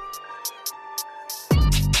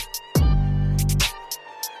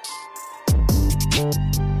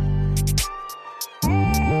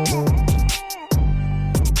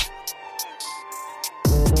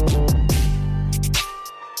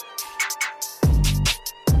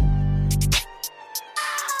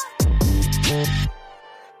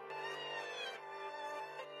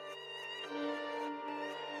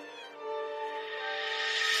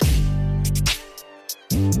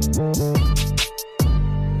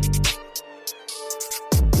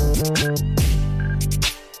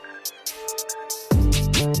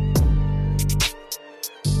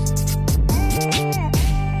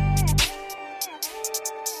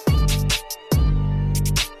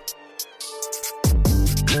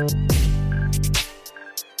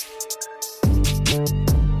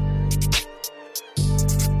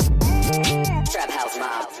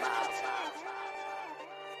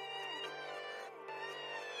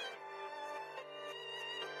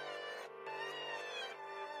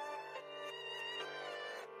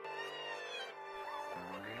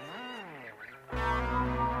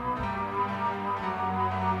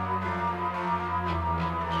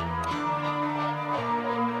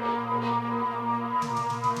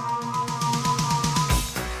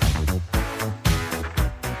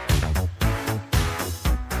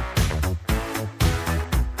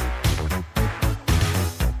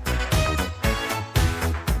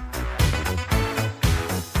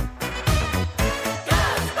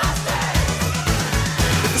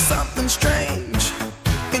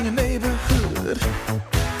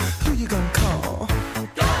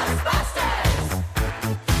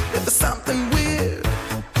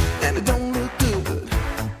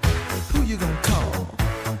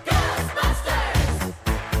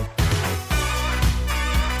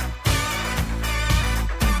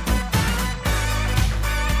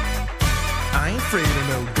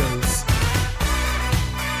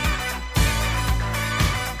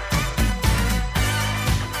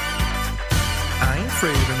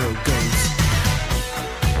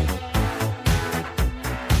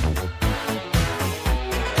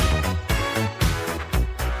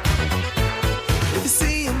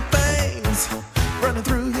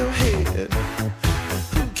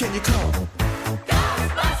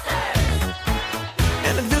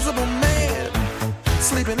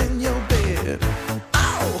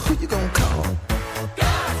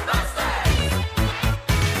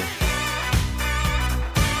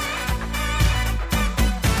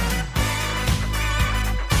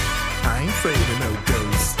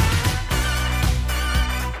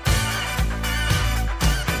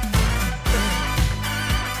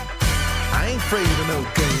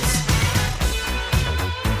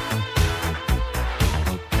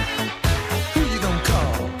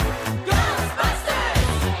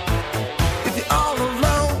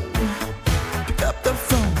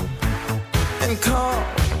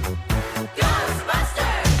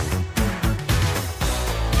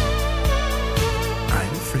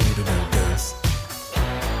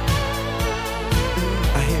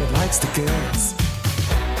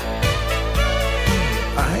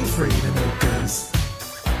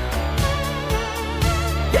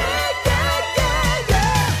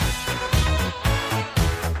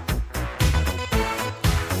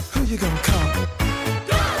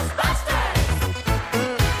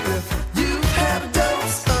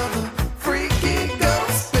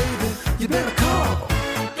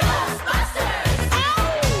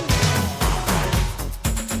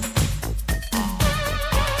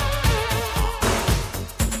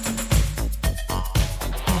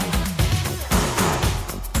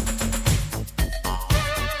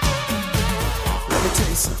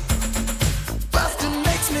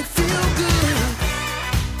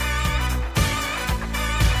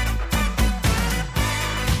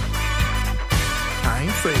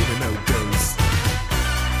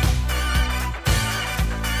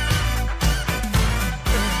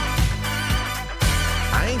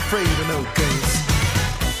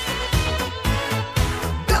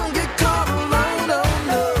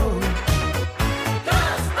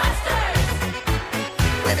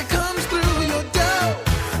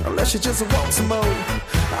 unless you just want some more.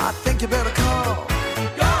 I think you better call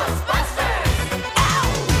Ghostbusters.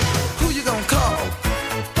 Ow! Who you gonna call?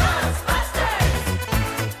 Ghostbusters.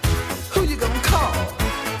 Who you gonna call?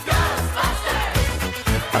 Ghostbusters.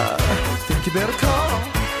 Think you better call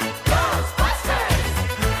Ghostbusters.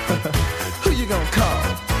 Who you gonna call?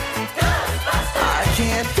 Ghostbusters. I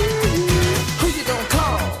can't hear you. Who you gonna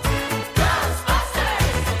call?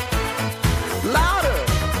 Ghostbusters. Louder.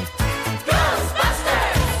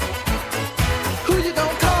 Ghostbusters. Who you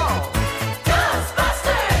gonna call?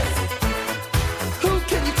 Ghostbusters. Who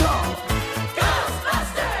can you call?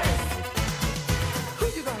 Ghostbusters. Who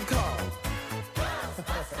you gonna call?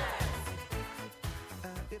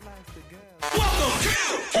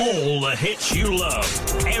 All the hits you love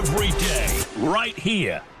every day, right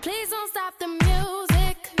here. Please don't stop the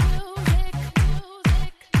music.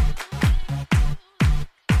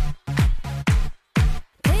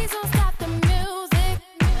 Please don't stop the music.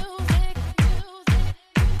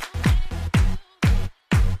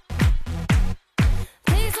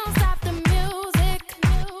 Please don't stop the music.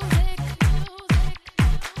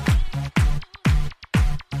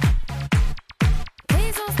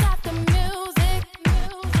 Please don't stop the music.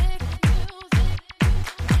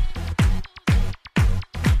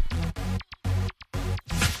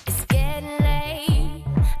 It's getting late.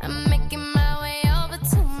 I'm making my way over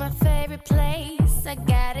to my favorite place. I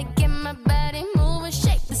gotta get my body moving,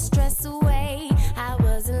 shake the stress away. I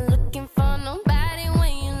wasn't looking for nobody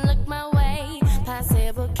when you look my way.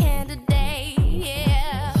 Possible candidate,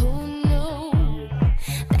 yeah. Who knew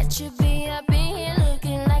that you'd be up in here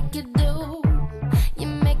looking like you do? You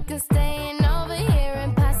making staying over here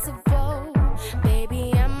impossible.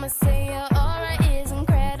 Baby, I'ma say your aura is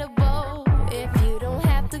incredible. If you don't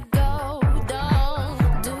have to go,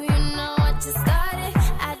 don't. Do you know what you started?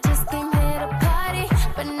 I just came here to party,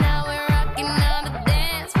 but now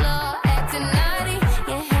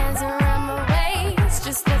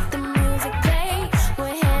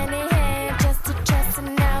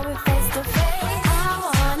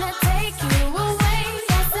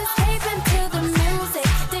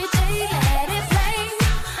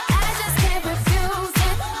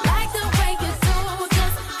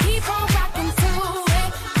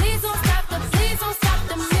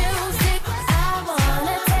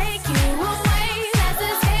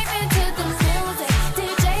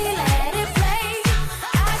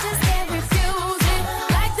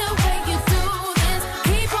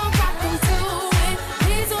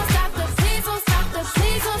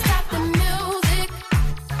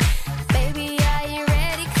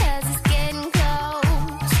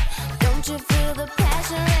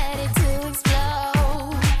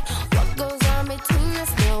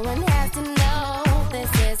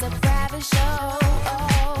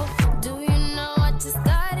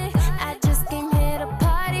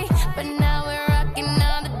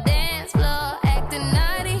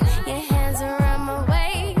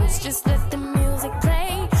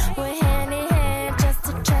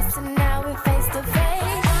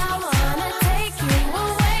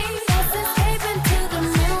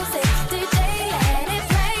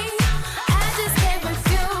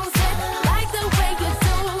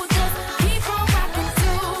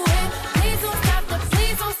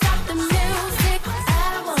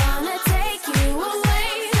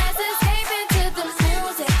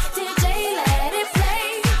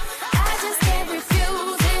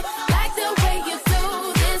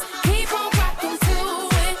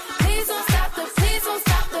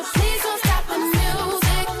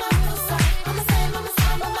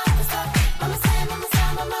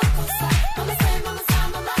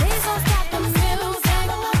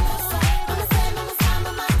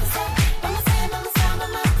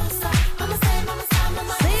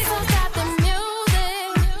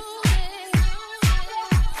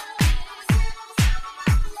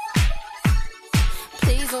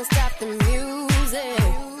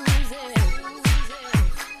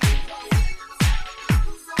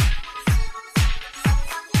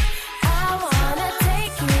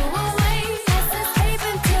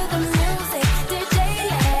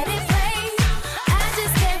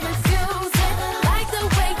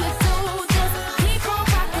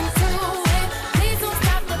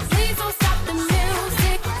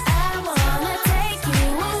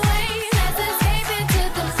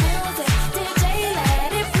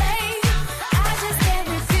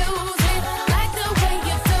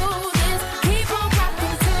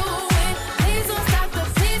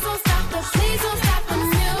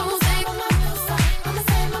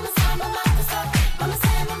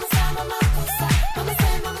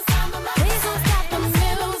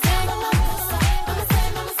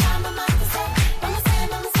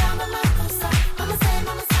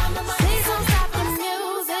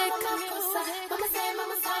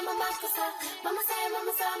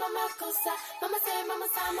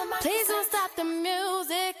Please don't stop the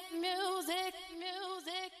music.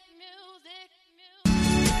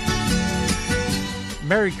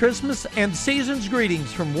 Merry Christmas and season's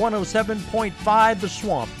greetings from 107.5 The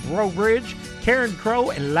Swamp, Breaux Bridge, Karen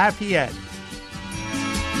Crow, and Lafayette.